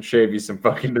 Shave you some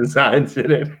fucking designs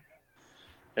in it.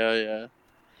 Hell yeah.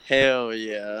 Hell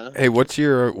yeah. Hey, what's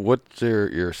your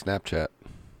Snapchat?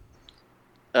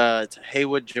 It's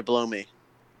Haywood Jablomi.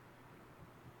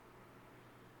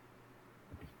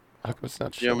 How come it's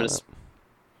not Do you want showing me up?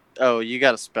 Oh, you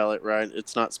got to spell it right.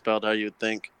 It's not spelled how you would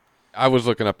think. I was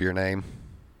looking up your name.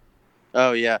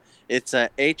 Oh, yeah. It's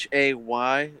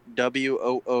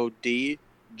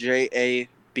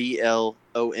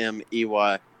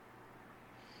HaywoodJablomey.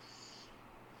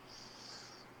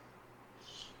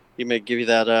 You may give you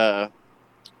that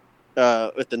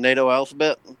with the NATO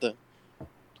alphabet, with the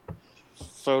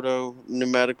photo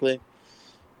pneumatically.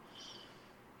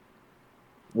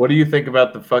 What do you think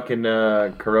about the fucking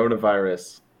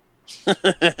coronavirus?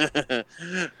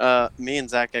 Me and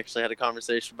Zach actually had a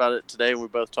conversation about it today, and we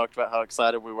both talked about how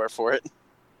excited we were for it.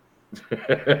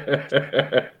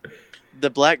 The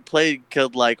Black Plague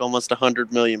killed like almost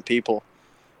 100 million people,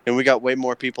 and we got way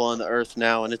more people on the earth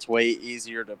now, and it's way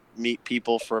easier to meet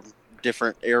people from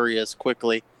different areas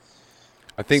quickly.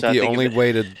 I think the only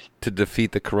way to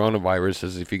defeat the coronavirus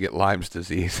is if you get Lyme's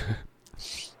disease.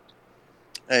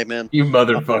 Hey, man. You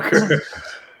motherfucker.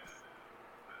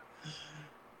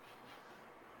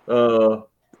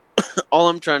 All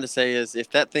I'm trying to say is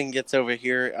if that thing gets over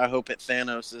here, I hope it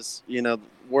Thanos'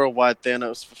 worldwide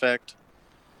Thanos effect.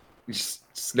 You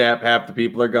snap, half the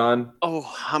people are gone.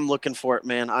 Oh, I'm looking for it,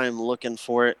 man. I am looking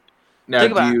for it. Now,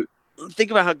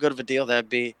 Think about how good of a deal that'd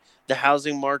be. the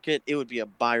housing market, it would be a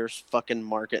buyer's fucking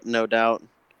market, no doubt.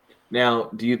 Now,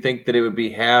 do you think that it would be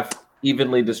half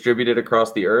evenly distributed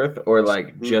across the earth, or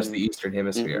like just the Eastern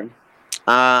Hemisphere?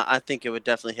 I think it would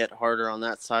definitely hit harder on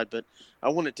that side, but I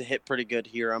want it to hit pretty good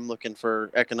here. I'm looking for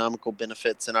economical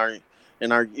benefits in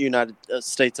our United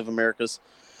States of Americas.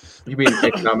 You mean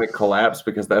economic collapse?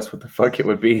 Because that's what the fuck it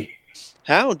would be.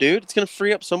 How, dude? It's gonna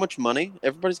free up so much money.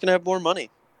 Everybody's gonna have more money.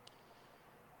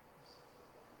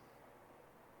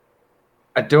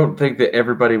 I don't think that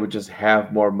everybody would just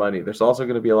have more money. There's also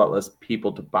going to be a lot less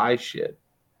people to buy shit.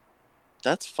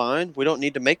 That's fine. We don't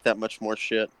need to make that much more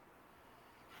shit.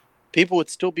 People would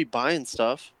still be buying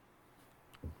stuff.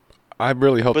 I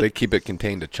really hope they keep it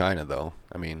contained to China, though.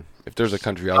 I mean, if there's a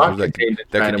country out there that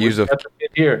could use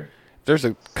here. If there's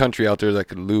a country out there that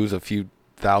could lose a few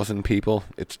thousand people,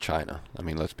 it's China. I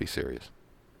mean, let's be serious.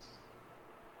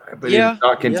 But it's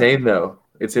not contained, though.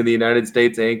 It's in the United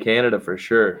States and Canada for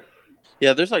sure.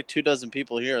 Yeah, there's like 24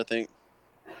 people here, I think.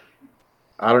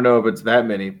 I don't know if it's that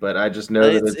many, but I just know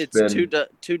that it's been...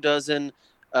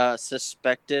 24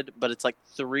 suspected, but it's like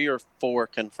 3 or 4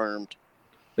 confirmed.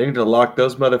 They need to lock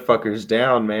those motherfuckers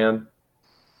down, man.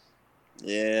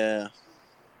 Yeah.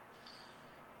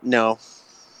 No.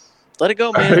 Let it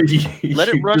go, man. Let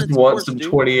it run. You just want some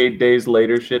 28 days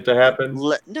later shit to happen?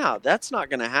 No, that's not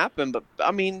going to happen. But,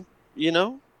 I mean,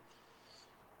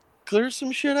 clear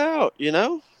some shit out,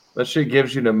 That shit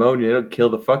gives you pneumonia. It'll kill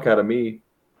the fuck out of me.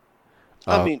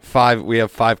 I mean, 5. We have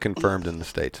 5 confirmed in the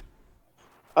States.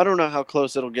 I don't know how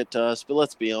close it'll get to us, but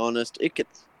let's be honest. It could.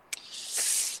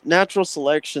 Natural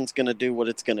selection's going to do what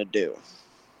it's going to do.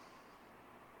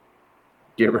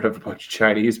 Get rid of a bunch of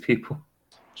Chinese people.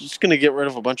 Just going to get rid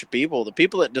of a bunch of people. The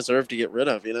people that deserve to get rid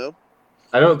of,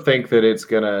 I don't think that it's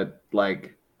going to,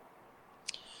 like,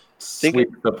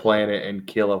 sweep the planet and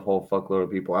kill a whole fuckload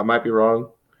of people. I might be wrong.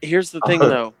 Here's the thing,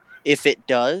 though. If it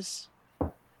does,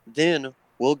 then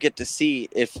we'll get to see,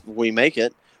 if we make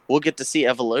it, we'll get to see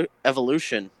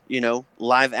evolution,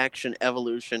 live action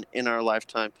evolution in our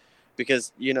lifetime.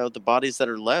 Because, the bodies that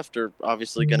are left are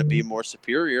obviously going to be more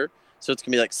superior. So it's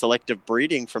going to be like selective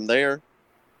breeding from there.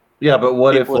 Yeah, but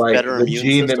what if, like, the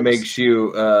gene systems that makes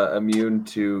you immune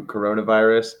to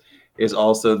coronavirus is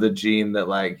also the gene that,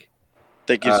 like...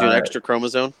 that gives you an extra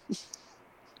chromosome?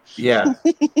 Yeah.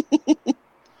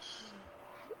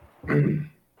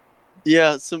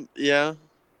 Yeah.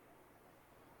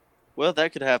 Well,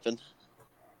 that could happen.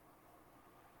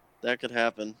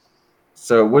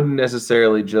 So it wouldn't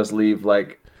necessarily just leave,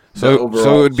 like, so it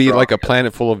would be like a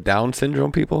planet full of Down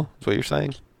syndrome people? Is what you're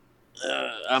saying?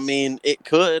 I mean, it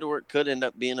could, or it could end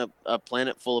up being a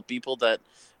planet full of people that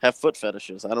have foot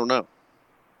fetishes. I don't know.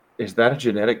 Is that a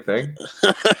genetic thing?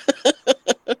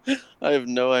 I have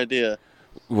no idea.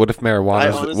 What if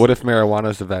marijuana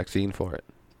is the vaccine for it?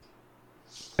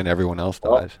 And everyone else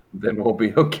dies. Then we'll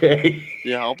be okay.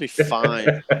 Yeah, I'll be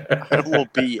fine. I will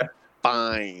be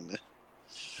fine.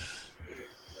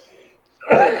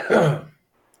 I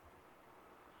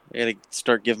gotta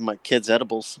start giving my kids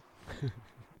edibles.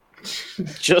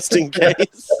 Just in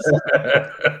case.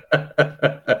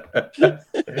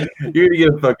 You're gonna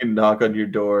get a fucking knock on your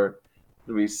door.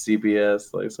 It'll be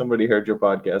CPS. Like, somebody heard your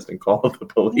podcast and called the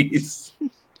police.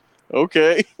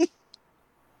 Okay.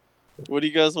 What do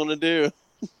you guys want to do?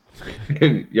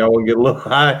 Y'all want to get a little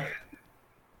high?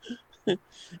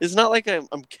 It's not like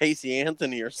I'm Casey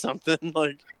Anthony or something.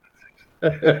 Like,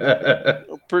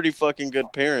 a pretty fucking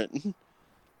good parent.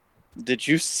 Did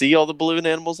you see all the balloon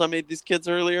animals I made these kids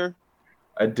earlier?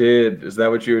 I did. Is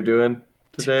that what you were doing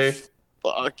today?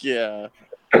 Fuck yeah.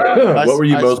 What were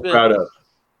you most proud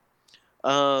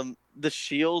of? The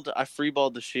shield. I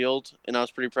freeballed the shield, and I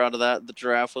was pretty proud of that. The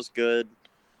giraffe was good.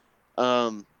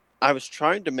 I was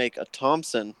trying to make a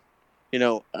Thompson,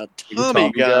 a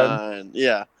Tommy gun.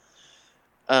 Yeah.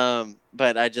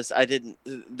 But I didn't.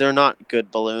 They're not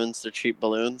good balloons. They're cheap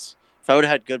balloons. If I would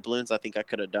have had good balloons, I think I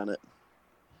could have done it.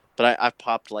 But I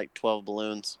popped like 12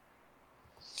 balloons.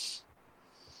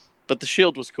 But the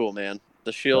shield was cool, man.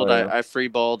 The shield, I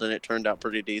freeballed, and it turned out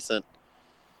pretty decent.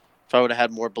 If I would have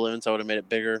had more balloons, I would have made it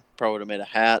bigger. Probably would have made a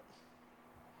hat.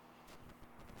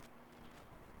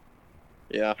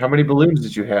 Yeah. How many balloons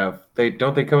did you have?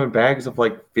 Don't they come in bags of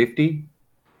like 50?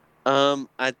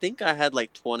 I think I had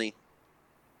like 20.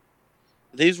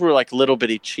 These were like little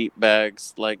bitty cheap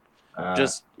bags, like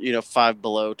just 5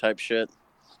 below type shit.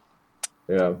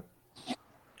 Yeah.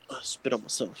 Oh, spit on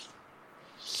myself.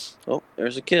 Oh,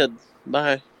 there's a kid.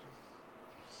 Bye.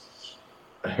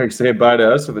 Are you saying bye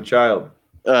to us or the child?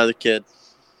 The kid.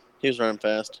 He was running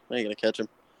fast. I ain't gonna catch him.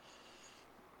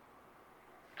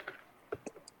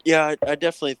 Yeah, I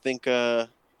definitely think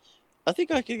I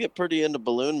think I could get pretty into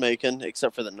balloon making,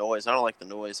 except for the noise. I don't like the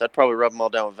noise. I'd probably rub them all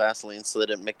down with Vaseline so they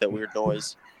didn't make that weird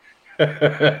noise. Have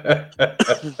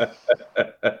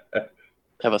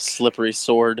a slippery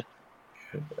sword.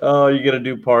 Oh, you gonna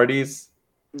do parties?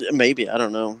 Maybe, I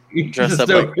don't know. You Dress just up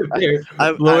like over there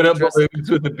I blowing would up dress- balloons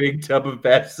with a big tub of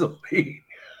Vaseline.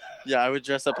 Yeah, I would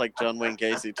dress up like John Wayne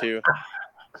Gacy too.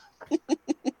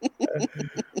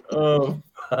 Oh,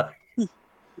 fuck.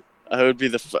 I would be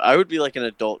like an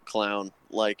adult clown.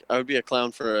 Like I would be a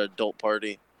clown for an adult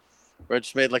party, where I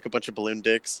just made like a bunch of balloon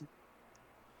dicks.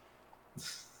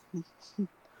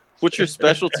 What's your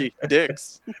specialty?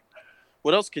 Dicks.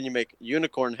 What else can you make?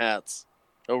 Unicorn hats.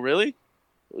 Oh, really?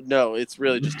 No, it's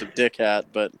really just a dick hat,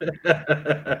 but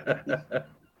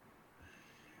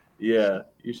Yeah,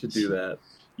 you should do that.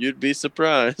 you'd be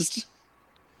surprised.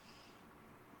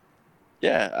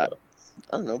 Yeah,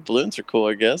 I don't know. Balloons are cool,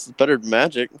 I guess. It's better than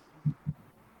magic.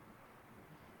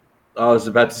 I was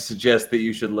about to suggest that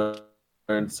you should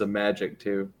learn some magic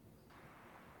too.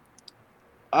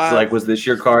 It's like, was this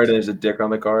your card and there's a dick on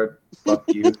the card? Fuck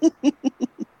you.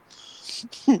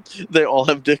 They all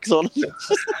have dicks on them.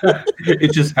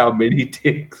 It's just how many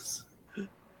dicks.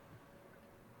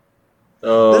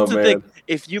 Oh, That's the man. thing.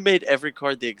 If you made every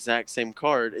card the exact same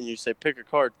card and you say pick a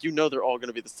card, you know they're all going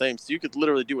to be the same. So you could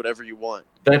literally do whatever you want.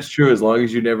 That's true, as long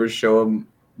as you never show them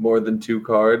more than 2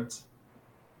 cards.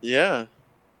 Yeah.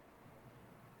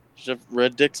 Just have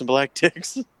red dicks and black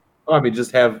dicks. Oh, I mean,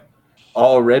 just have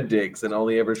all red dicks and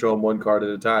only ever show them 1 card at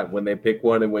a time when they pick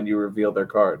one and when you reveal their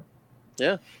card.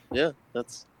 Yeah,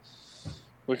 that's.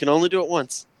 We can only do it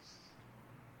once.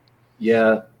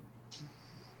 Yeah.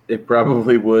 It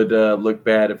probably would look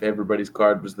bad if everybody's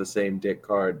card was the same dick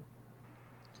card.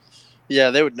 Yeah,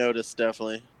 they would notice,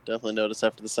 definitely. Definitely notice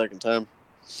after the second time.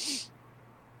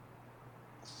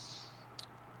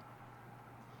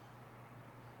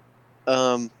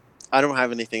 I don't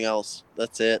have anything else.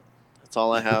 That's it. That's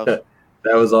all I have.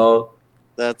 That was all.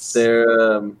 That's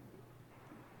There.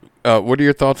 What are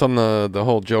your thoughts on the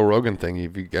whole Joe Rogan thing?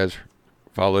 Have you guys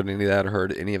followed any of that or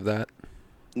heard any of that?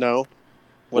 no.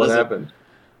 What is it? happened?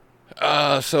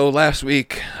 So last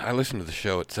week, I listened to the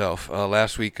show itself.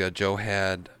 Last week, Joe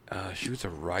had, she was a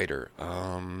writer.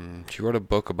 She wrote a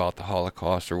book about the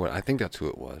Holocaust or what. I think that's who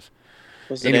it was.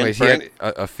 Was it Anyways, Anne he Frank?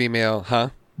 had a female, huh?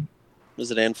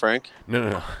 Was it Anne Frank?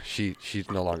 No. She's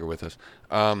no longer with us.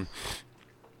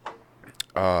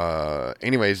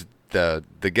 Anyways,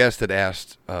 the guest had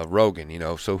asked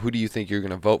Rogan, so who do you think you're going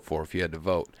to vote for if you had to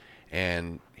vote?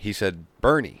 And he said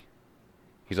Bernie.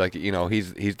 He's like,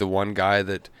 he's the one guy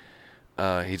that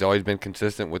he's always been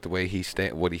consistent with the way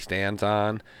what he stands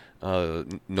on.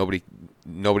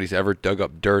 Nobody's ever dug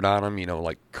up dirt on him,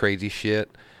 like crazy shit.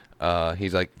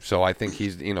 He's like, so I think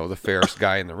he's the fairest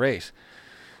guy in the race.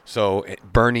 So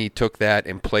Bernie took that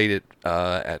and played it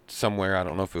at somewhere. I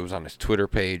don't know if it was on his Twitter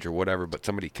page or whatever, but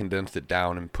somebody condensed it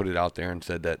down and put it out there and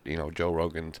said that Joe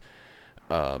Rogan's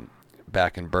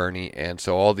backing Bernie, and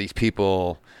so all these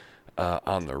people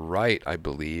on the right, I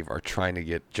believe, are trying to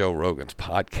get Joe Rogan's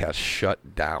podcast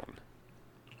shut down.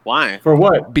 Why? For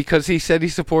what? Because he said he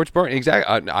supports Bernie.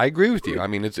 Exactly. I agree with you. I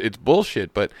mean, it's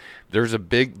bullshit, but there's a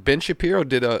big... Ben Shapiro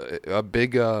did a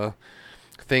big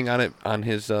thing on it on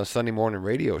his Sunday morning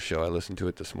radio show. I listened to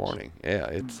it this morning. Yeah,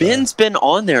 it's... Ben's been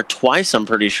on there twice, I'm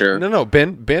pretty sure. No,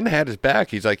 Ben had his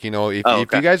back. He's like, if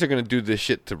okay. you guys are going to do this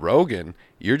shit to Rogan,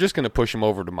 you're just going to push him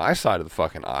over to my side of the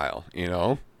fucking aisle,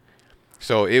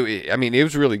 So it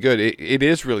was really good. It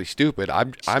is really stupid.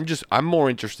 I'm more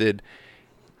interested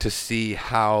to see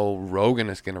how Rogan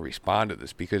is going to respond to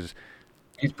this, because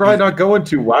He's probably not going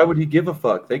to. Why would he give a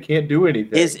fuck? They can't do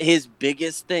anything. His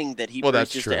biggest thing that he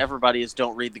that's preaches true. to everybody is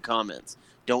don't read the comments.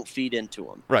 Don't feed into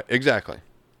them. right, exactly.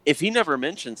 If he never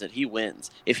mentions it, he wins.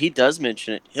 If he does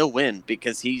mention it, he'll win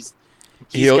because he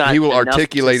He will enough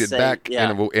articulate to it say- back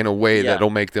yeah, in a way Yeah. that'll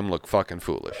make them look fucking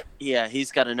foolish. yeah,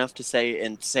 he's got enough to say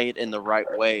and say it in the right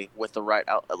way with the right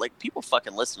out. Like people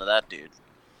fucking listen to that dude.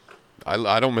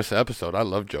 I don't miss an episode. I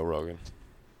love Joe Rogan.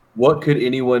 What could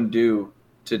anyone do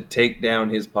to take down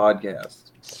his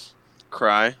podcast?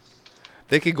 Cry.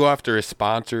 They could go after his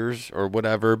sponsors or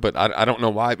whatever, but I don't know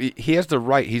why. He has the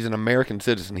right. He's an American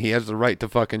citizen. He has the right to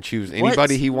fucking choose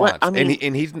anybody he wants. I mean-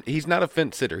 and he's not a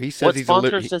fence sitter. He says What he's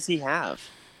sponsors does he have?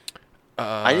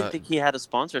 I didn't uh, think he had a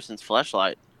sponsor since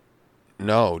Fleshlight.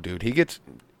 No, dude.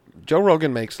 Joe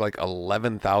Rogan makes like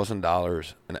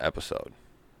 $11,000 an episode.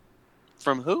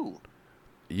 From who?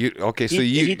 So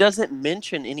He doesn't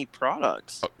mention any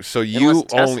products. So you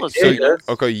Unless only Tesla's Yeah, he does.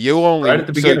 okay. You only Right at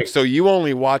the beginning. So you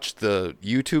only watch the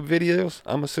YouTube videos.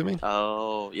 I'm assuming.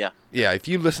 Oh, cool. Yeah. Yeah, if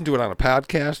you listen to it on a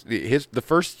podcast, the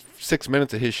first 6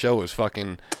 minutes of his show is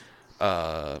fucking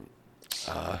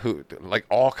who like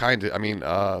all kinds of. I mean,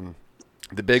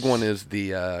 the big one is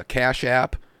the Cash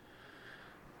App.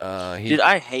 Dude,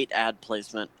 I hate ad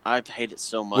placement. I hate it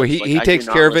so much. Well, he takes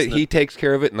care of it. He takes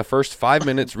care of it in the first 5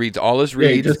 minutes. Reads all his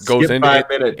reads, just goes skip into 5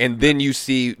 it, minutes. and then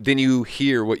you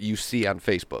hear what you see on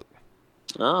Facebook.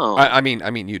 Oh, I mean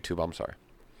YouTube. I'm sorry.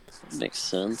 makes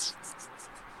sense.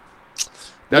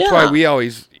 That's Yeah. why we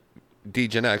always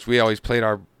Gen X. We always played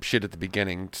our shit at the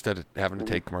beginning instead of having to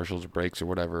take commercials or breaks or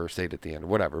whatever, or say it at the end or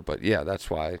whatever. But yeah, that's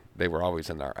why they were always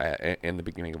in the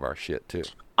beginning of our shit too.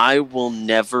 I will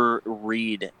never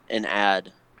read an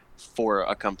ad for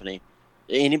a company.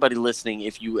 Anybody listening,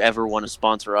 if you ever want to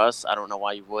sponsor us, I don't know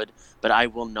why you would, but I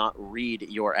will not read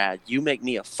your ad. You make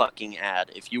me a fucking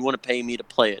ad. If you want to pay me to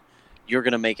play it, you're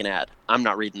going to make an ad. I'm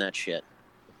not reading that shit.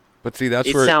 But see, that's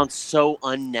It where sounds so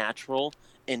unnatural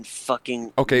and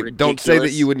fucking okay. ridiculous. Don't say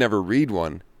that you would never read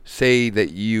one. Say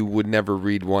that you would never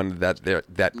read one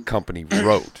that company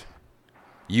wrote.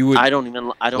 You would. I don't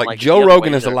like Joe it the other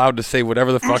Rogan way is either. allowed to say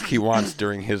whatever the fuck he wants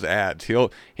during his ads.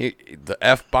 The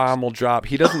F-bomb will drop.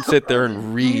 He doesn't sit there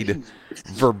and read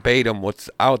verbatim what's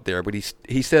out there, but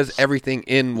he says everything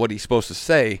in what he's supposed to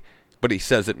say, but he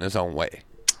says it in his own way.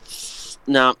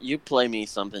 No, you play me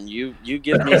something. You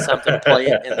give me something, play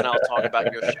it, and then I'll talk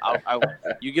about your.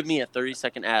 You give me a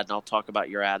 30-second ad, and I'll talk about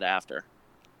your ad after.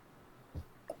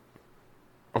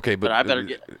 Okay, But I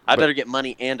better get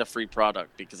money and a free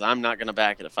product because I'm not gonna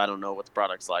back it if I don't know what the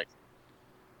product's like.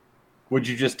 Would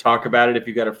you just talk about it if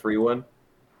you got a free one?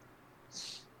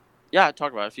 Yeah, I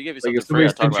talk about it. If you give me Like something if free, somebody I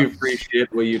talk sends you about it. free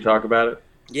shit, will you talk about it?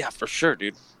 Yeah, for sure,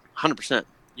 dude. 100%.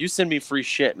 You send me free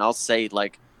shit, and I'll say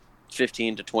like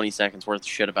 15 to 20 seconds worth of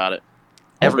shit about it.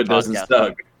 Every Hope it doesn't podcast.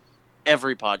 suck.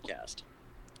 Every podcast.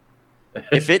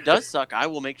 If it does suck, I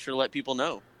will make sure to let people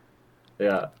know.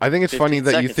 Yeah. I think it's funny 15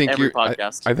 that you seconds, think every you're.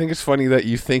 podcast. I think it's funny that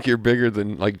you think you're bigger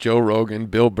than like Joe Rogan,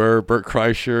 Bill Burr, Bert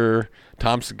Kreischer,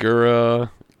 Tom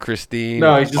Segura, Christine.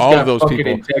 No, he's just all got of those fucking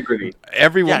people. integrity.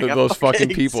 Every Yeah, one I of got those fucking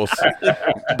fucking people.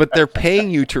 But they're paying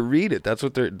you to read it. That's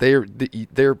what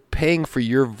they're paying for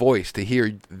your voice to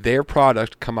hear their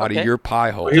product come out Okay. of your pie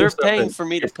hole. Well, They're here's paying something. for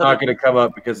me to It's put not it. going to come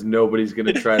up because nobody's going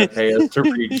to try to pay us to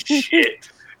read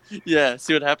shit. Yeah,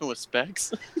 see what happened with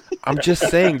Specs? I'm just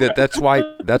saying that's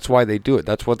why they do it.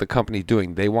 That's what the company's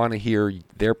doing. They want to hear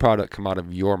their product come out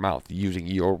of your mouth using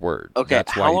your words. Okay,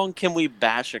 That's how long can we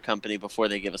bash a company before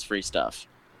they give us free stuff?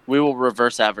 We will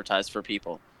reverse advertise for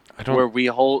people. I don't. Where we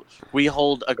hold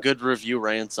a good review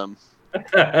ransom.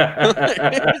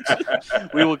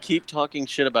 We will keep talking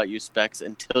shit about you, Specs,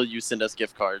 until you send us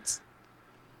gift cards.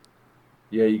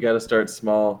 Yeah, you got to start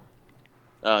small.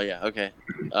 Oh yeah, okay.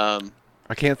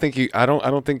 I can't think you. I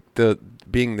don't think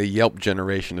being the Yelp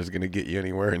generation is going to get you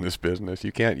anywhere in this business.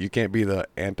 You can't be the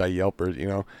anti-Yelpers. You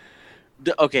know.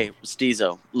 Okay,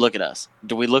 Steezo, look at us.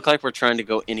 Do we look like we're trying to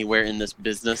go anywhere in this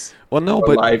business? Well, no,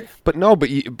 Or life. but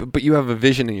you have a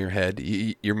vision in your head.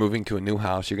 You're moving to a new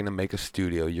house. You're going to make a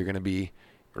studio. You're going to be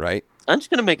right. I'm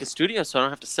just gonna make a studio so I don't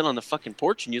have to sit on the fucking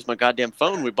porch and use my goddamn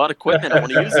phone. We bought equipment. I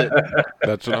want to use it.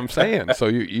 That's what I'm saying. So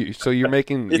you're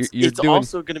making. It's doing.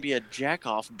 also gonna be a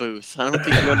jack-off booth. I don't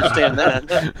think you understand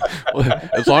that. Well,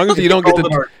 as long as you don't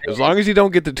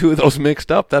get the two of those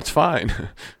mixed up, that's fine.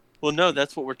 Well, no,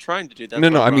 that's what we're trying to do. That's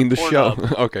No, why I we're mean on the show.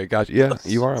 Pornhub. Okay, gotcha. Yeah,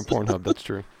 you are on Pornhub. That's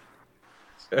true.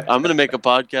 I'm gonna make a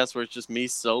podcast where it's just me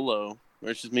solo,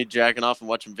 where it's just me jacking off and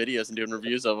watching videos and doing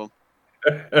reviews of them.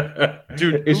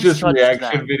 Dude, it's who's just touched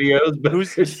reaction that? videos. But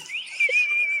Who's just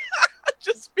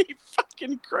me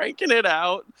fucking cranking it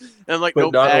out? And I'm like, but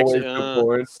nope, not actually, always for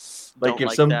porn. Like don't if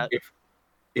like some that.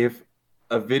 if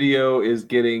a video is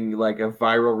getting like a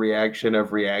viral reaction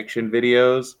of reaction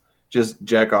videos, just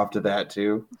jack off to that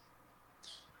too.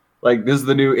 Like this is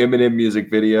the new Eminem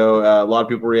music video. A lot of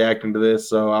people reacting to this,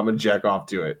 so I'm gonna jack off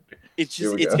to it. It's Here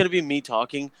just we it's go. gonna be me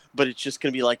talking, but it's just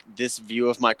gonna be like this view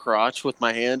of my crotch with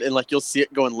my hand, and like you'll see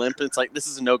it going limp. And it's like this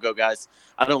is a no go, guys.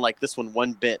 I don't like this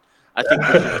one bit. I think we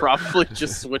should probably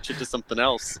just switch it to something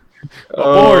else.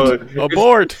 Abort! it's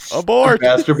Abort! Abort!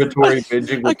 Masturbatory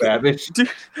binging with Babish. Dude,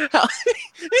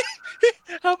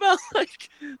 how about like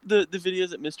the videos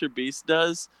that Mr. Beast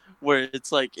does, where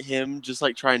it's like him just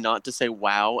like trying not to say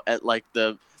wow at like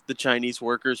the Chinese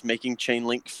workers making chain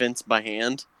link fence by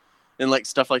hand, and like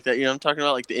stuff like that. You know what I'm talking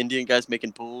about, like the Indian guys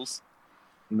making pools.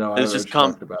 No, I It's don't know just what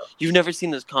you're talking about. You've never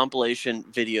seen those compilation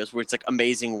videos where it's like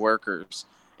amazing workers,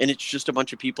 and it's just a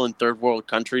bunch of people in third world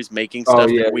countries making Oh, stuff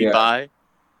yeah, that we yeah. buy.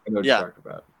 I know what Yeah. you're talking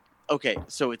about. Okay,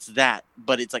 so it's that,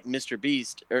 but it's like Mr.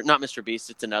 Beast, or not Mr. Beast,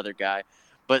 it's another guy,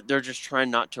 but they're just trying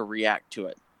not to react to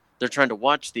it. they're trying to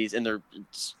watch these, and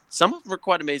some of them are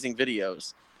quite amazing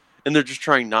videos, and they're just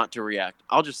trying not to react.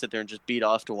 I'll just sit there and just beat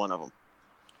off to one of them.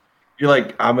 You're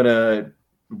like, I'm gonna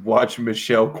watch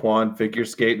Michelle Kwan figure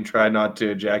skate and try not to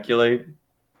ejaculate.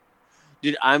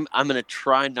 Dude, I'm gonna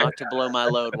try not to blow my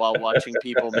load while watching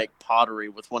people make pottery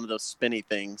with one of those spinny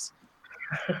things.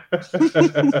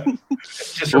 It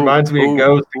just reminds me of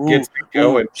Ghost. It gets me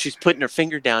going. She's putting her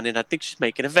finger down, and I think she's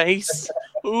making a vase.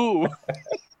 Ooh.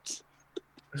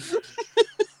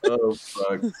 Oh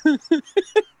fuck!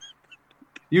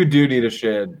 You do need a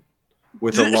shed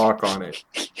with a lock on it.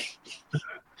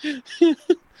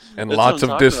 And That's lots what I'm of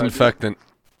talking disinfectant.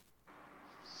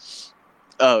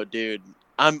 Oh, dude.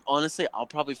 I'll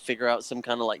probably figure out some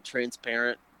kind of like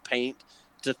transparent paint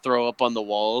to throw up on the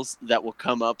walls that will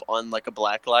come up on like a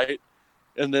black light.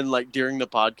 And then like during the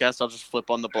podcast, I'll just flip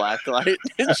on the black light.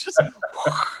 It's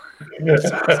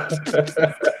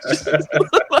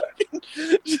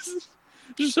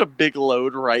just a big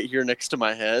load right here next to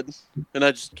my head. And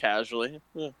I just casually.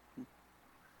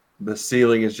 The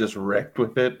ceiling is just wrecked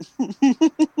with it.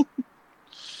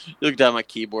 Look down, my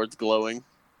keyboard's glowing.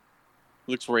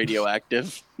 Looks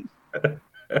radioactive.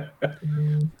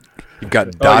 You've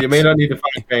got dots. You may not need to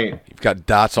find paint. You've got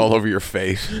dots all over your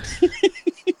face.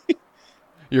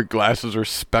 Your glasses are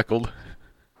speckled.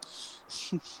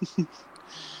 Do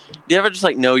you ever just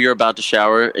like know you're about to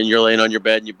shower and you're laying on your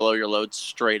bed and you blow your load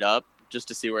straight up just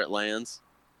to see where it lands?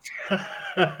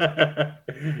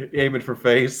 Aiming for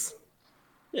face.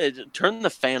 Yeah, turn the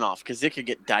fan off because it could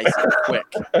get dicey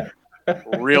quick.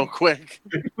 Real quick.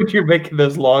 When you're making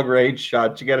those long range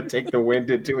shots, you got to take the wind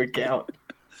into account.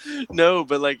 No,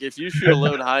 but like if you shoot a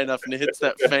load high enough and it hits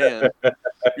that fan,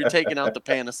 you're taking out the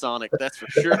Panasonic. That's for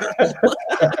sure.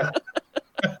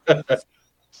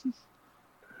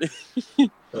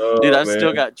 Dude, I've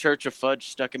still got Church of Fudge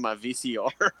stuck in my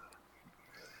VCR.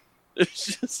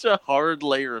 It's just a hard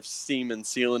layer of semen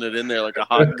sealing it in there like a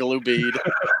hot glue bead.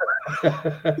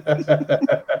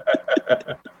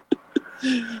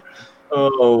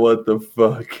 Oh, what the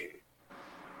fuck?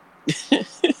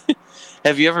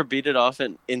 Have you ever beat it off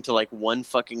into like one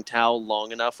fucking towel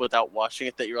long enough without washing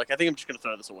it that you're like, I think I'm just going to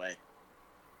throw this away?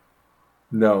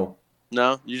 No.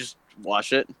 No? You just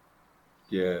wash it?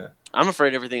 Yeah. I'm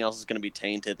afraid everything else is going to be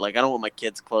tainted. Like, I don't want my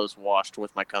kids' clothes washed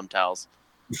with my cum towels.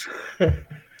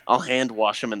 I'll hand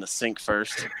wash them in the sink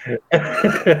first. Wait,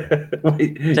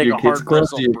 Take your a kids hard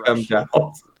close to your bristle cum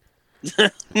towels.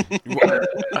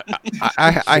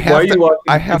 I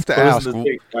have to ask.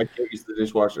 I can't use the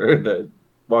dishwasher or the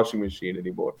washing machine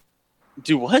anymore.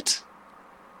 Do what?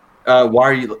 Why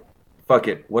are you? Fuck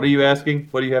it. What are you asking?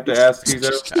 What do you have to ask,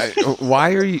 Tizo?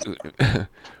 Why are you?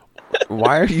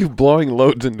 Why are you blowing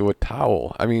loads into a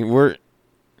towel? I mean, we're.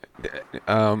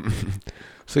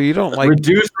 So you don't like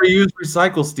reduce, reuse,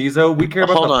 recycle, Steezo. We care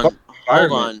about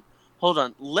Hold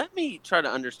on. Let me try to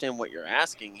understand what you're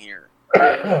asking here.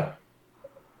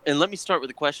 And let me start with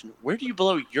a question. Where do you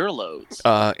blow your loads?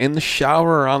 In the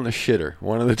shower or on the shitter,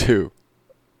 one of the two.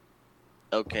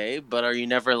 Okay, but are you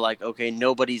never like, okay,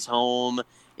 nobody's home,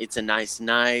 it's a nice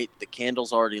night, the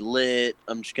candle's already lit,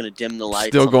 I'm just gonna dim the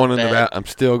lights. I'm still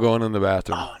going in the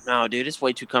bathroom. Oh no, dude, it's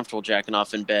way too comfortable jacking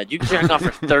off in bed. You can jack off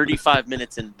for 35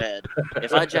 minutes in bed.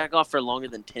 If I jack off for longer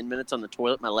than 10 minutes on the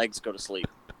toilet, my legs go to sleep.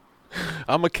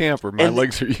 I'm a camper. My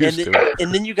legs are used to it.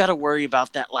 And then you got to worry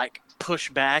about that, like,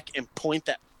 push back and point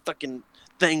that fucking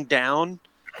thing down.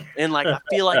 And, like, I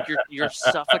feel like you're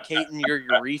suffocating your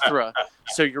urethra.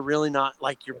 So you're really not,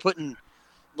 like, you're putting,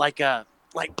 putting a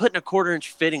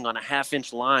 1/4-inch fitting on a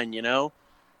 1/2-inch line, you know?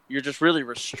 You're just really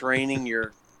restraining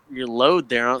your load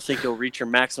there. I don't think you'll reach your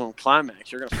maximum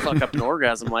climax. You're going to fuck up an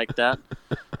orgasm like that.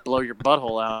 Blow your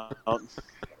butthole out.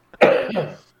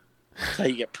 That's how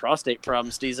you get prostate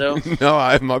problems, Steezo.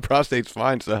 No, my prostate's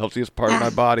fine. It's the healthiest part of my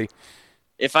body.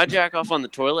 If I jack off on the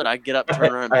toilet, I get up,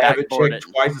 turn around, and I haven't backboard checked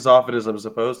it. twice as often as I'm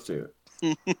supposed to.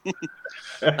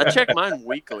 I check mine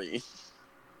weekly.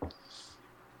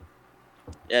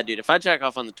 Yeah, dude, if I jack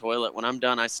off on the toilet, when I'm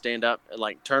done, I stand up,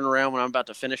 like, turn around when I'm about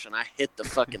to finish, and I hit the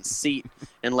fucking seat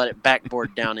and let it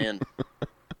backboard down in.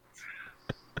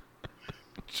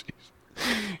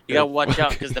 You gotta watch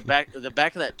out because the back of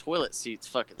that toilet seat's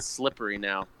fucking slippery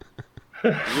now.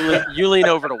 You lean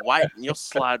over to wipe and you'll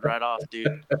slide right off,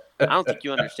 dude. I don't think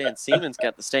you understand. Semen's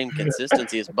got the same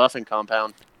consistency as buffing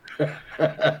compound.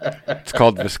 It's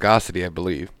called viscosity, I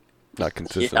believe, not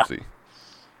consistency.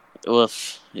 Yeah. Well,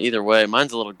 either way,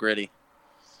 mine's a little gritty.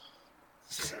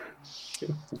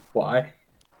 Why?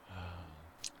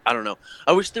 I don't know.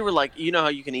 I wish there were, like, you know how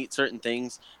you can eat certain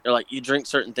things? They're like, you drink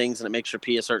certain things and it makes your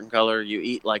pee a certain color. You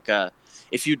eat, like,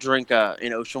 if you drink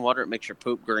in ocean water, it makes your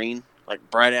poop green. Like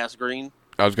bright ass green.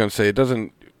 I was gonna say it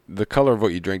doesn't. The color of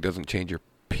what you drink doesn't change your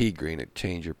pee green. It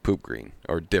changes your poop green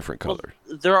or different Well, color.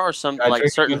 there are some I like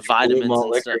drink certain a bunch of blue vitamins malt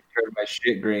and liquor stuff. and turn my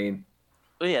shit green.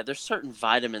 Oh yeah, there's certain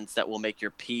vitamins that will make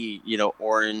your pee,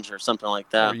 orange or something like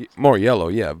that. More yellow,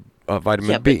 yeah.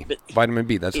 Vitamin Yeah, B. but Vitamin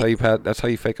B. That's how you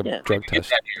fake a Yeah. drug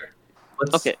test.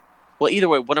 Okay. Well, either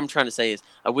way, what I'm trying to say is,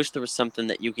 I wish there was something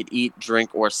that you could eat, drink,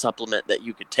 or a supplement that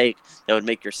you could take that would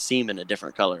make your semen a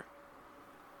different color.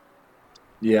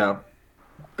 Yeah,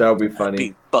 that would be funny.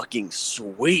 Be fucking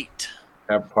sweet.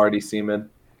 Have party semen.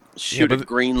 Shoot a but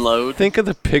green load. Think of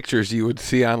the pictures you would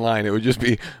see online. It would just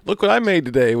be, look what I made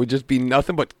today. It would just be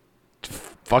nothing but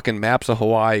fucking maps of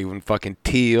Hawaii and fucking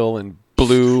teal and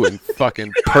blue and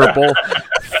fucking purple.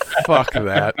 Fuck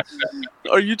that.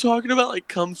 Are you talking about like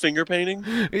cum finger painting?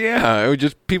 Yeah, it would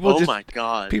just people. Oh just, my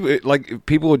god.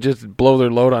 People would just blow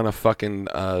their load on a fucking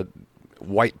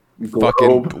white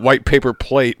Globe. white paper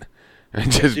plate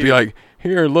and just be Dude. like,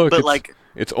 here, look, But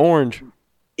it's orange.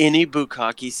 any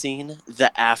bukkake scene,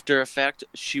 the after effect,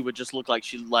 she would just look like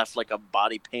she left like a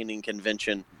body painting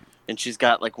convention, and she's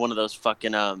got like one of those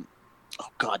fucking oh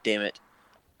god damn it,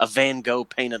 a Van Gogh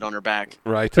painted on her back,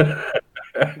 Right.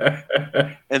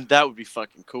 and that would be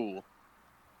fucking cool.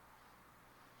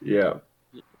 Yeah.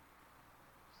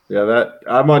 Yeah, that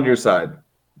I'm on your side.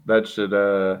 That should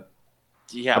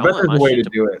Yeah, I I bet want there's my a way to shit to,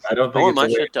 do it. I don't I think want my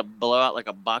it's a way. shit to blow out like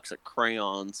a box of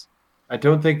crayons. I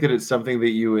don't think that it's something that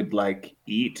you would like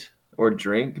eat or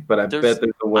drink, but I bet there's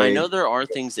a way. I know there are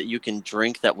things that you can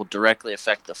drink that will directly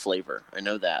affect the flavor. I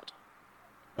know that.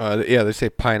 Yeah, they say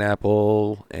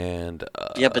pineapple and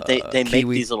Yeah, but they make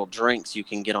kiwi. these little drinks you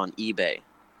can get on eBay.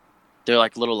 They're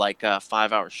like little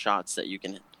 5-hour shots that you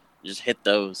can just hit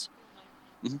those.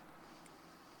 Mhm.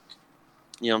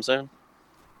 You know what I'm saying?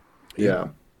 Yeah.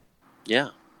 Yeah.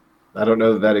 I don't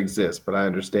know that exists, but I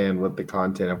understand what the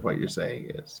content of what you're saying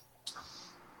is.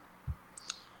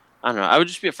 I don't know. I would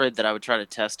just be afraid that I would try to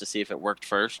test to see if it worked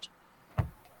first. You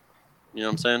know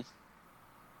what I'm saying?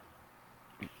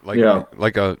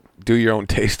 Like a do your own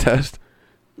taste test.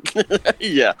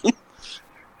 Yeah.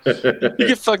 You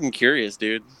get fucking curious,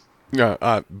 dude.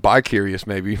 Yeah, bi-curious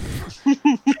maybe.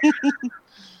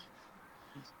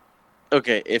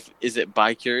 Okay, is it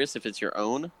bi-curious if it's your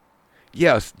own?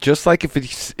 Yes, just like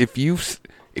if you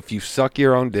suck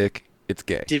your own dick, it's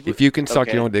gay. If you can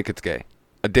suck your own dick, it's gay.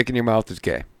 A dick in your mouth is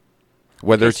gay,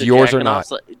 whether it's so yours or not.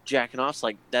 Jacking off's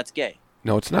like, that's gay.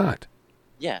 No, it's not.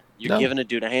 Yeah, you're giving a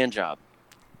dude a hand job.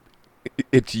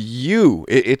 It's you.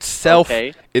 It's self.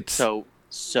 Okay. It's so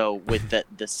with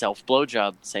the self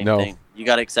blowjob, same No. thing. You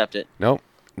got to accept it. no,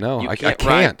 You I can't. can't.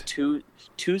 Ride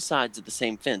two sides of the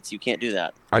same fence. You can't do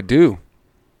that. I do.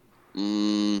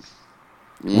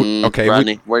 Okay,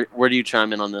 Rodney, where do you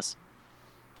chime in on this?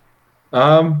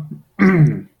 I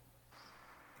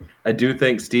do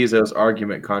think Steezo's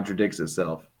argument contradicts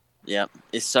itself. Yeah,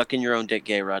 is sucking your own dick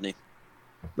gay, Rodney?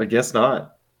 I guess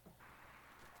not.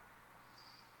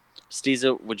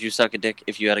 Steezo, would you suck a dick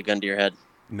if you had a gun to your head?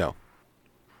 No.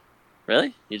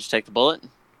 Really? You just take the bullet?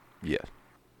 Yeah.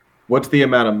 What's the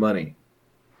amount of money?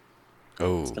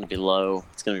 Oh. It's gonna be low.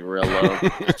 It's gonna be real low.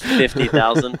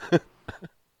 50,000.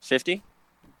 50?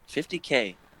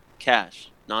 50K,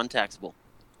 cash, non-taxable.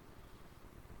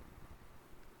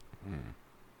 Hmm.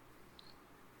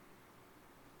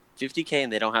 50K,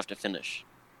 and they don't have to finish.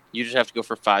 You just have to go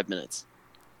for 5 minutes.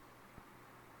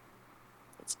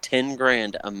 It's 10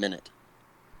 grand a minute.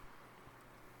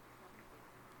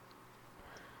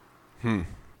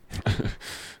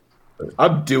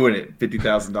 I'm doing it.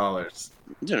 $50,000.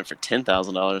 I'm doing it for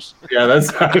 $10,000. Yeah,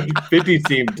 that's 50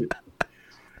 seemed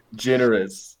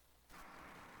generous.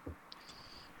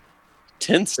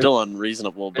 10's still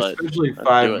unreasonable, but Especially I'd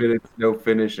 5 do it. minutes, no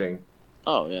finishing.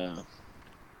 Oh yeah,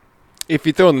 If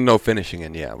you throw the no finishing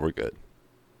in, yeah, we're good.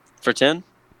 for 10.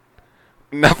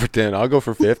 Not for 10. I'll go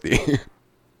for 50.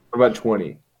 What about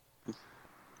 20?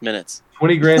 Minutes.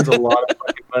 20 grand's a lot of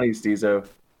fucking money, Steezo.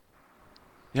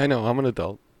 Yeah, I know. I'm an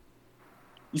adult.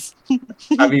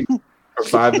 I mean, for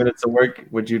 5 minutes of work,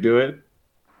 would you do it?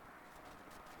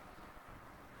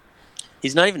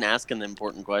 He's not even asking the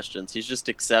important questions. He's just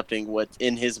accepting what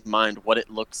in his mind what it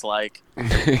looks like.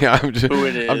 Yeah, I'm Who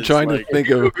it I'm is, trying like- to think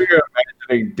We're of.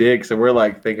 imagining dicks, and we're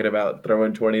like thinking about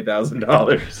throwing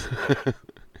 $20,000.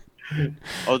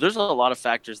 Oh, there's a lot of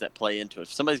factors that play into it.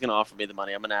 If somebody's gonna offer me the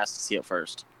money, I'm gonna ask to see it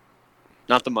first,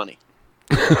 not the money.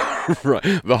 Right,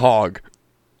 the hog.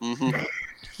 hmm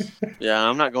Yeah,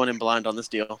 I'm not going in blind on this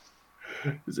deal.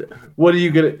 What are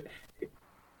you gonna?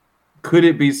 Could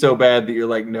it be so bad that you're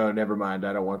like, no, never mind,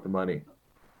 I don't want the money?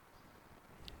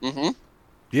 hmm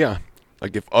Yeah,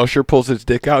 Like if Usher pulls his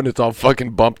dick out and it's all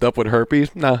fucking bumped up with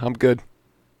herpes, nah, I'm good.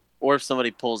 Or if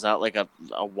somebody pulls out like a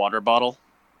water bottle.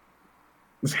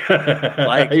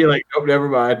 You're like, oh, never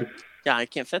mind. Yeah, I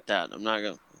can't fit that. I'm not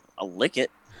gonna. I'll lick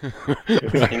it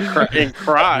and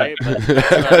cry. But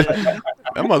That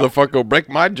motherfucker will break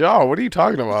my jaw. What are you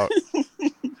talking about?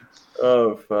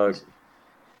 Oh fuck.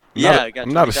 yeah, I'm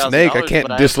not a snake. I can't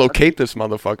dislocate this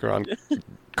motherfucker on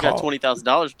I got call.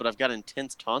 $20,000, but I've got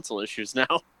intense tonsil issues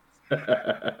now.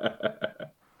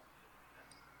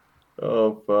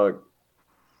 Oh fuck.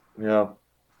 Yeah.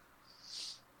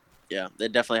 Yeah, they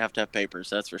definitely have to have papers.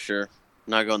 That's for sure.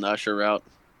 I'm not going the Usher route.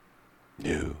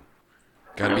 No.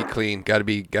 Gotta be clean. Gotta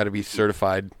be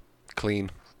certified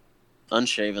clean.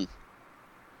 Unshaven.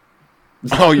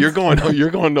 Oh, you're going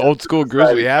to old school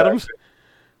Grizzly Adams?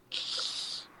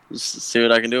 Just see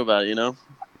what I can do about it, you know?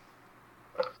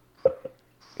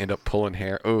 End up pulling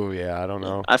hair. Oh yeah, I don't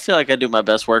know. I feel like I do my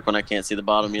best work when I can't see the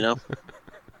bottom, you know?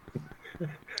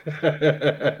 You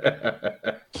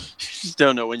just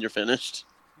don't know when you're finished.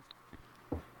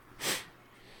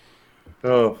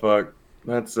 Oh fuck.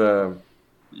 That's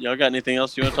Y'all got anything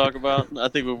else you want to talk about? I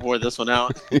think we wore this one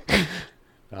out.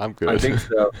 I'm good. I think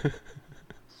so.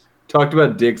 Talked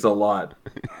about dicks a lot.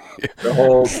 This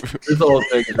whole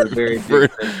thing is a very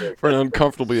dick-centric. for an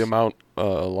uncomfortably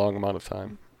long amount of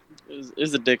time. It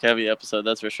was a dick heavy episode,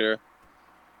 that's for sure.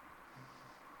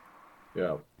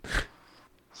 Yeah.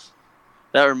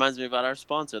 That reminds me about our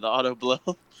sponsor, the Auto Blow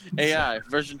AI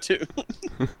version 2.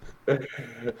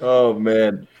 Oh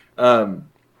man.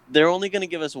 They're only going to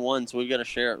give us one, so we got to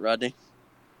share it, Rodney.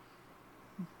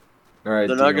 All right.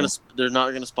 They're not going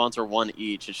to sponsor one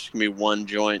each. It's just going to be one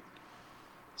joint.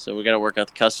 So we got to work out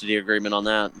the custody agreement on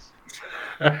that.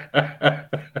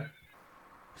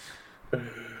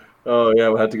 Oh yeah,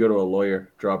 we'll have to go to a lawyer,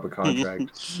 drop a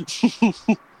contract.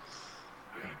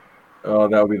 Oh,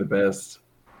 that would be the best.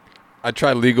 I'd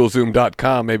try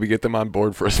LegalZoom.com, maybe get them on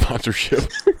board for a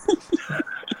sponsorship.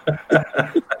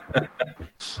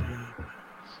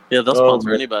 Yeah, they'll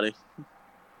sponsor anybody.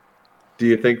 Do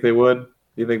you think they would? Do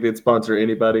you think they'd sponsor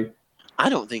anybody? I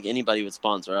don't think anybody would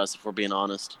sponsor us, if we're being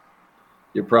honest.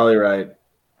 You're probably right.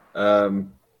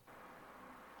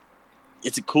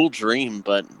 It's a cool dream,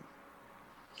 but...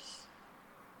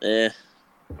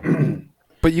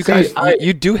 But you guys,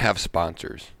 you do have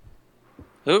sponsors.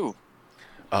 Who?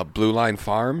 Blue Line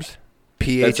Farms,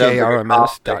 That sounds like a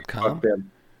cop thing. Fuck PHARMS.com.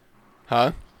 them.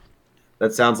 Huh?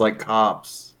 That sounds like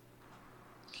cops.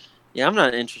 Yeah, I'm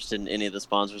not interested in any of the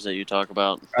sponsors that you talk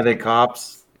about. Are they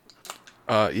cops?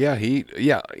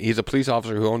 He's a police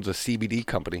officer who owns a CBD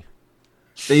company.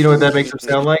 So you know what that makes him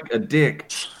sound like? A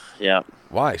dick. Yeah.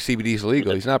 Why? CBD's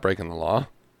legal. He's not breaking the law.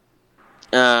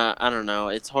 I don't know.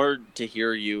 It's hard to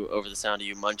hear you over the sound of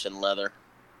you munching leather.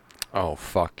 Oh,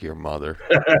 fuck your mother.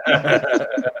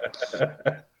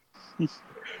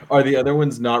 Are the other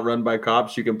ones not run by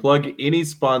cops? You can plug any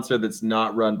sponsor that's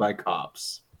not run by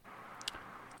cops.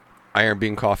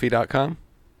 IronBeanCoffee.com?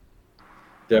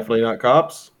 Definitely not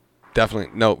cops.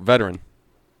 Definitely. No, veteran.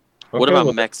 What Okay, about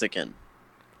well, Mexican?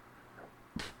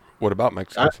 What about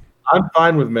Mexicans? I'm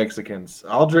fine with Mexicans.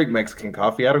 I'll drink Mexican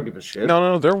coffee. I don't give a shit.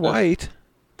 No, they're white.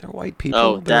 They're white people.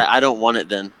 Oh, I don't want it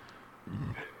then.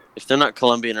 If they're not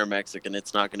Colombian or Mexican,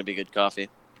 it's not going to be good coffee.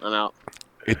 I'm out.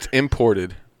 It's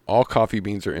imported. All coffee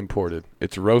beans are imported.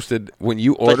 It's roasted. When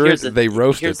you order it, they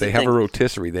roast it. They have a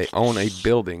rotisserie. They own a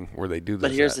building where they do this.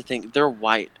 But here's the thing. They're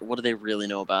white. What do they really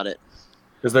know about it?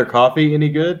 Is their coffee any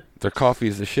good? Their coffee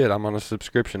is the shit. I'm on a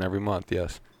subscription every month,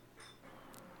 yes.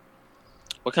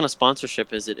 What kind of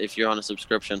sponsorship is it if you're on a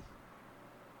subscription?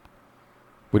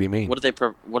 What do you mean? What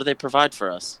do they provide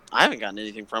for us? I haven't gotten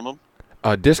anything from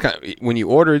them. Discount. When you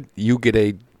order, you get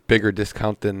a bigger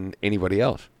discount than anybody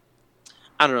else.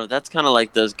 I don't know. That's kind of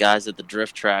like those guys at the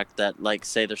drift track that like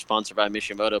say they're sponsored by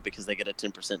Mishimoto because they get a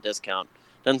 10% discount.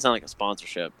 Doesn't sound like a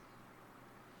sponsorship.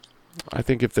 I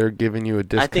think if they're giving you a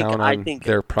discount on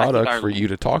their product for you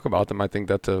to talk about them, I think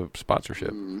that's a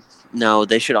sponsorship. No,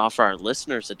 they should offer our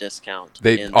listeners a discount.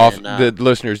 The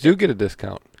listeners do get a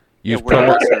discount. We're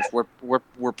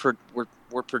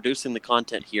producing the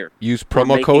content here. Use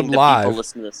promo code LIVE.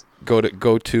 Go to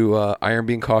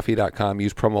ironbeancoffee.com.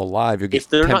 Use promo LIVE. You'll get 10%. If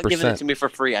they're not giving it to me for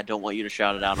free, I don't want you to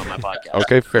shout it out on my podcast.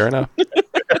 Okay, fair enough.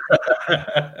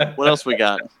 What else we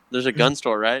got? There's a gun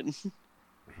store, right?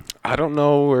 I don't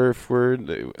know if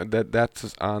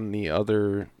that's on the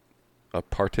other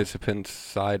participants'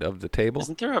 side of the table.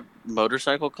 Isn't there a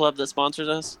motorcycle club that sponsors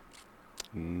us?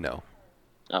 No.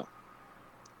 Oh.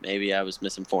 Maybe I was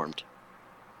misinformed.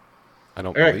 I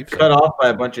don't I believe got so. cut off by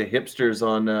a bunch of hipsters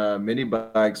on mini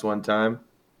bikes one time.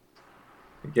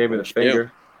 They gave me the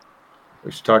finger.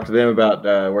 We should talk to them about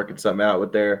working something out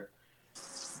with their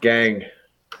gang.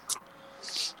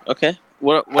 Okay.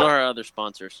 What are our other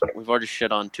sponsors? We've already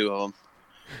shit on 2 of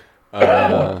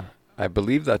them. I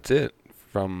believe that's it.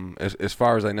 From as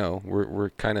far as I know, we're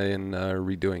kind of in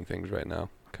redoing things right now.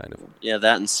 Kind of. Yeah,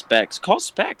 that and Specs. Call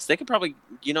Specs. They could probably,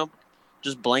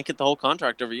 just blanket the whole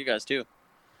contract over you guys too.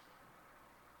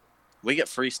 We get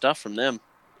free stuff from them.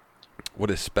 What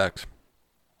is Specs?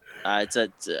 It's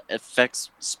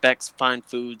affects Specs, fine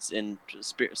foods, and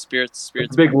spirits.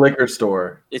 It's a big liquor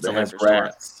store. It's that a has liquor store.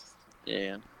 rats.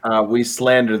 Yeah. We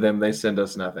slander them. They send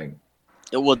us nothing.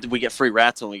 Well, we get free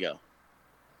rats when we go.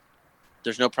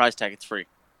 There's no price tag. It's free.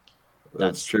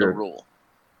 That's the true. rule.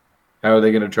 How are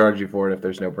they going to charge you for it if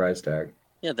there's no price tag?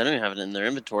 Yeah, they don't even have it in their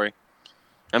inventory.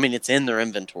 I mean, it's in their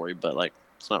inventory, but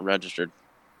it's not registered.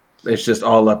 It's just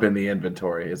all up in the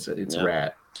inventory. It's Yeah.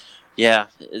 rat. Yeah,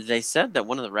 they said that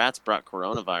one of the rats brought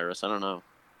coronavirus. I don't know.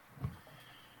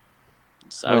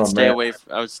 So I would stay man. away.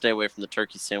 I would stay away from the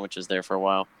turkey sandwiches there for a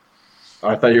while.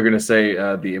 I thought you were going to say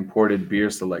the imported beer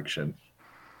selection.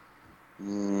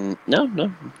 No,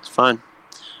 it's fine.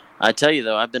 I tell you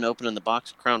though, I've been opening the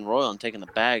box of Crown Royal and taking the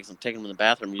bags. I'm taking them in the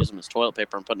bathroom, using them as toilet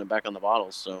paper, and putting it back on the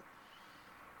bottles. So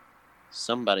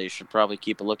somebody should probably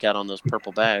keep a lookout on those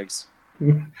purple bags.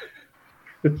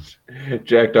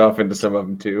 Jacked off into some of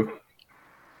them too.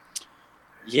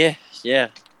 Yeah.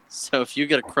 So if you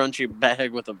get a crunchy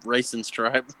bag with a racing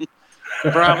stripe,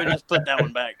 probably just put that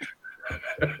one back.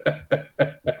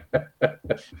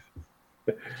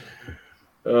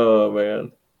 Oh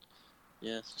man.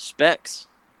 Yeah, Specs.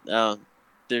 If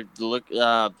you go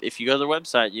to their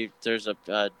website, there's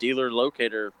a dealer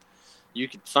locator. You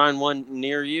could find one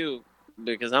near you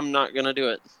because I'm not gonna do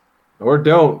it. Or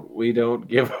don't. We don't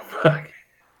give a fuck.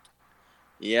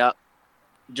 Yeah,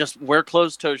 just wear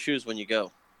closed-toed shoes when you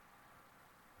go.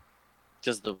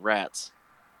 Just the rats.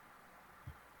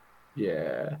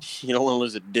 Yeah. You don't want to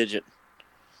lose a digit.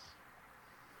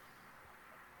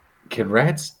 Can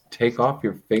rats take off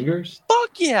your fingers?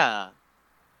 Fuck yeah!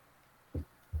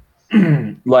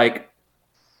 Like,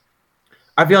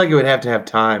 I feel like it would have to have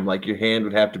time. Like, your hand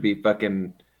would have to be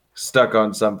fucking stuck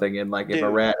on something. And, like, if a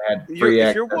Dude, rat had free if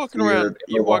access you're walking to your around,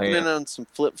 you're mobile walking hand. in on some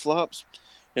flip-flops,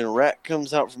 and a rat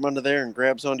comes out from under there and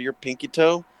grabs onto your pinky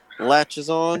toe, latches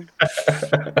on,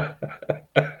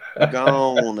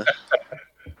 gone.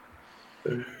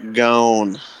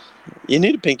 You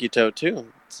need a pinky toe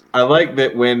too. I like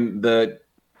that when the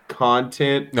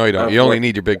content. No, you don't. of You only what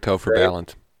need your big toe for say-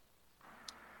 balance.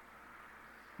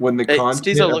 When the Hey, content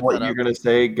Steezo, of look what that you're up. going to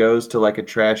say goes to like a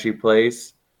trashy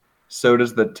place, so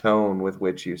does the tone with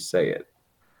which you say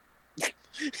it.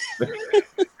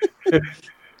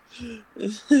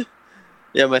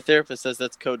 Yeah, my therapist says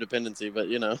that's codependency, but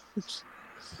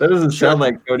That doesn't sound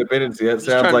like codependency. That Just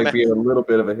trying sounds to like ma- being a little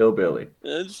bit of a hillbilly.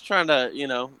 just trying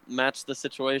to, match the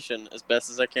situation as best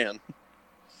as I can.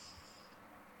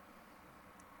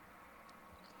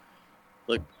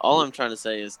 Look, all I'm trying to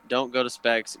say is don't go to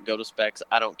Specs. Go to Specs.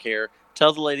 I don't care.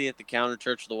 Tell the lady at the counter,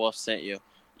 Church of the Wolf sent you.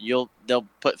 They'll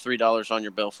put $3 on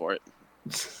your bill for it.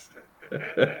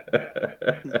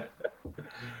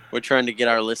 We're trying to get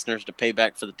our listeners to pay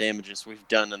back for the damages we've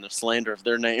done and the slander of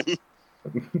their name.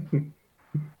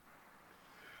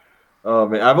 Oh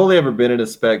man, I've only ever been in a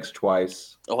Specs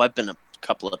twice. Oh, I've been a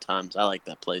couple of times. I like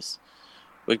that place.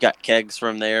 We've got kegs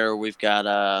from there. We've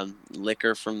got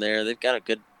liquor from there. They've got a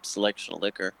good selection of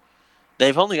liquor.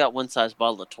 They've only got one size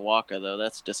bottle of Tawaka, though.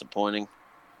 That's disappointing.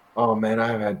 Oh man, I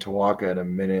haven't had Tawaka in a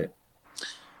minute.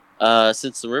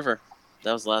 Since the river.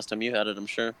 That was the last time you had it, I'm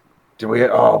sure. Did we?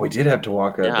 Oh, we did have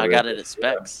Tawaka. Yeah, I got it at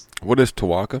Specs. What is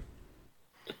Tawaka?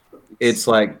 It's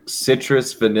like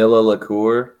citrus vanilla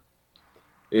liqueur.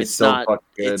 It's so not, fucking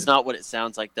good. It's not what it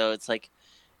sounds like, though. It's like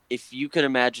if you could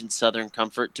imagine Southern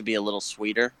Comfort to be a little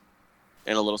sweeter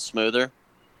and a little smoother.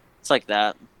 It's like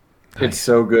that. It's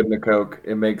so good in a Coke.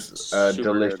 It makes Super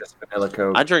delicious vanilla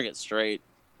Coke. I drink it straight.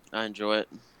 I enjoy it.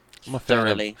 I'm a fan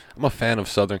thoroughly. I'm a fan of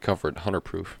Southern Comfort 100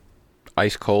 proof.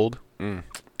 Ice cold.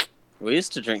 We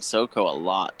used to drink SoCo a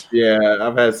lot. Yeah,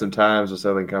 I've had some times with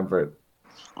Southern Comfort.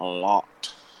 A lot. Do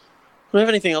we have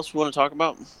anything else we want to talk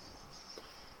about?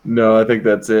 No, I think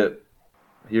that's it.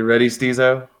 You ready,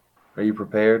 Steezo? Are you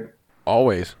prepared?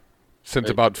 Always. Since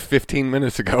about 15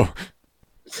 minutes ago.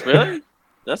 Really?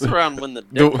 That's around when the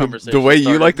dead conversation The way you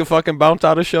started. like to fucking bounce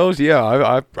out of shows?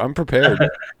 Yeah, I'm prepared.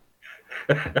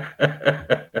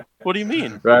 What do you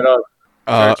mean? Right on.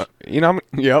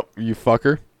 Yep, you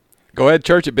fucker. Go ahead,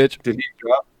 church it, bitch. Did he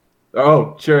drop?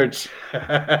 Oh, church.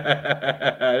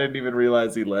 I didn't even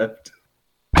realize he left.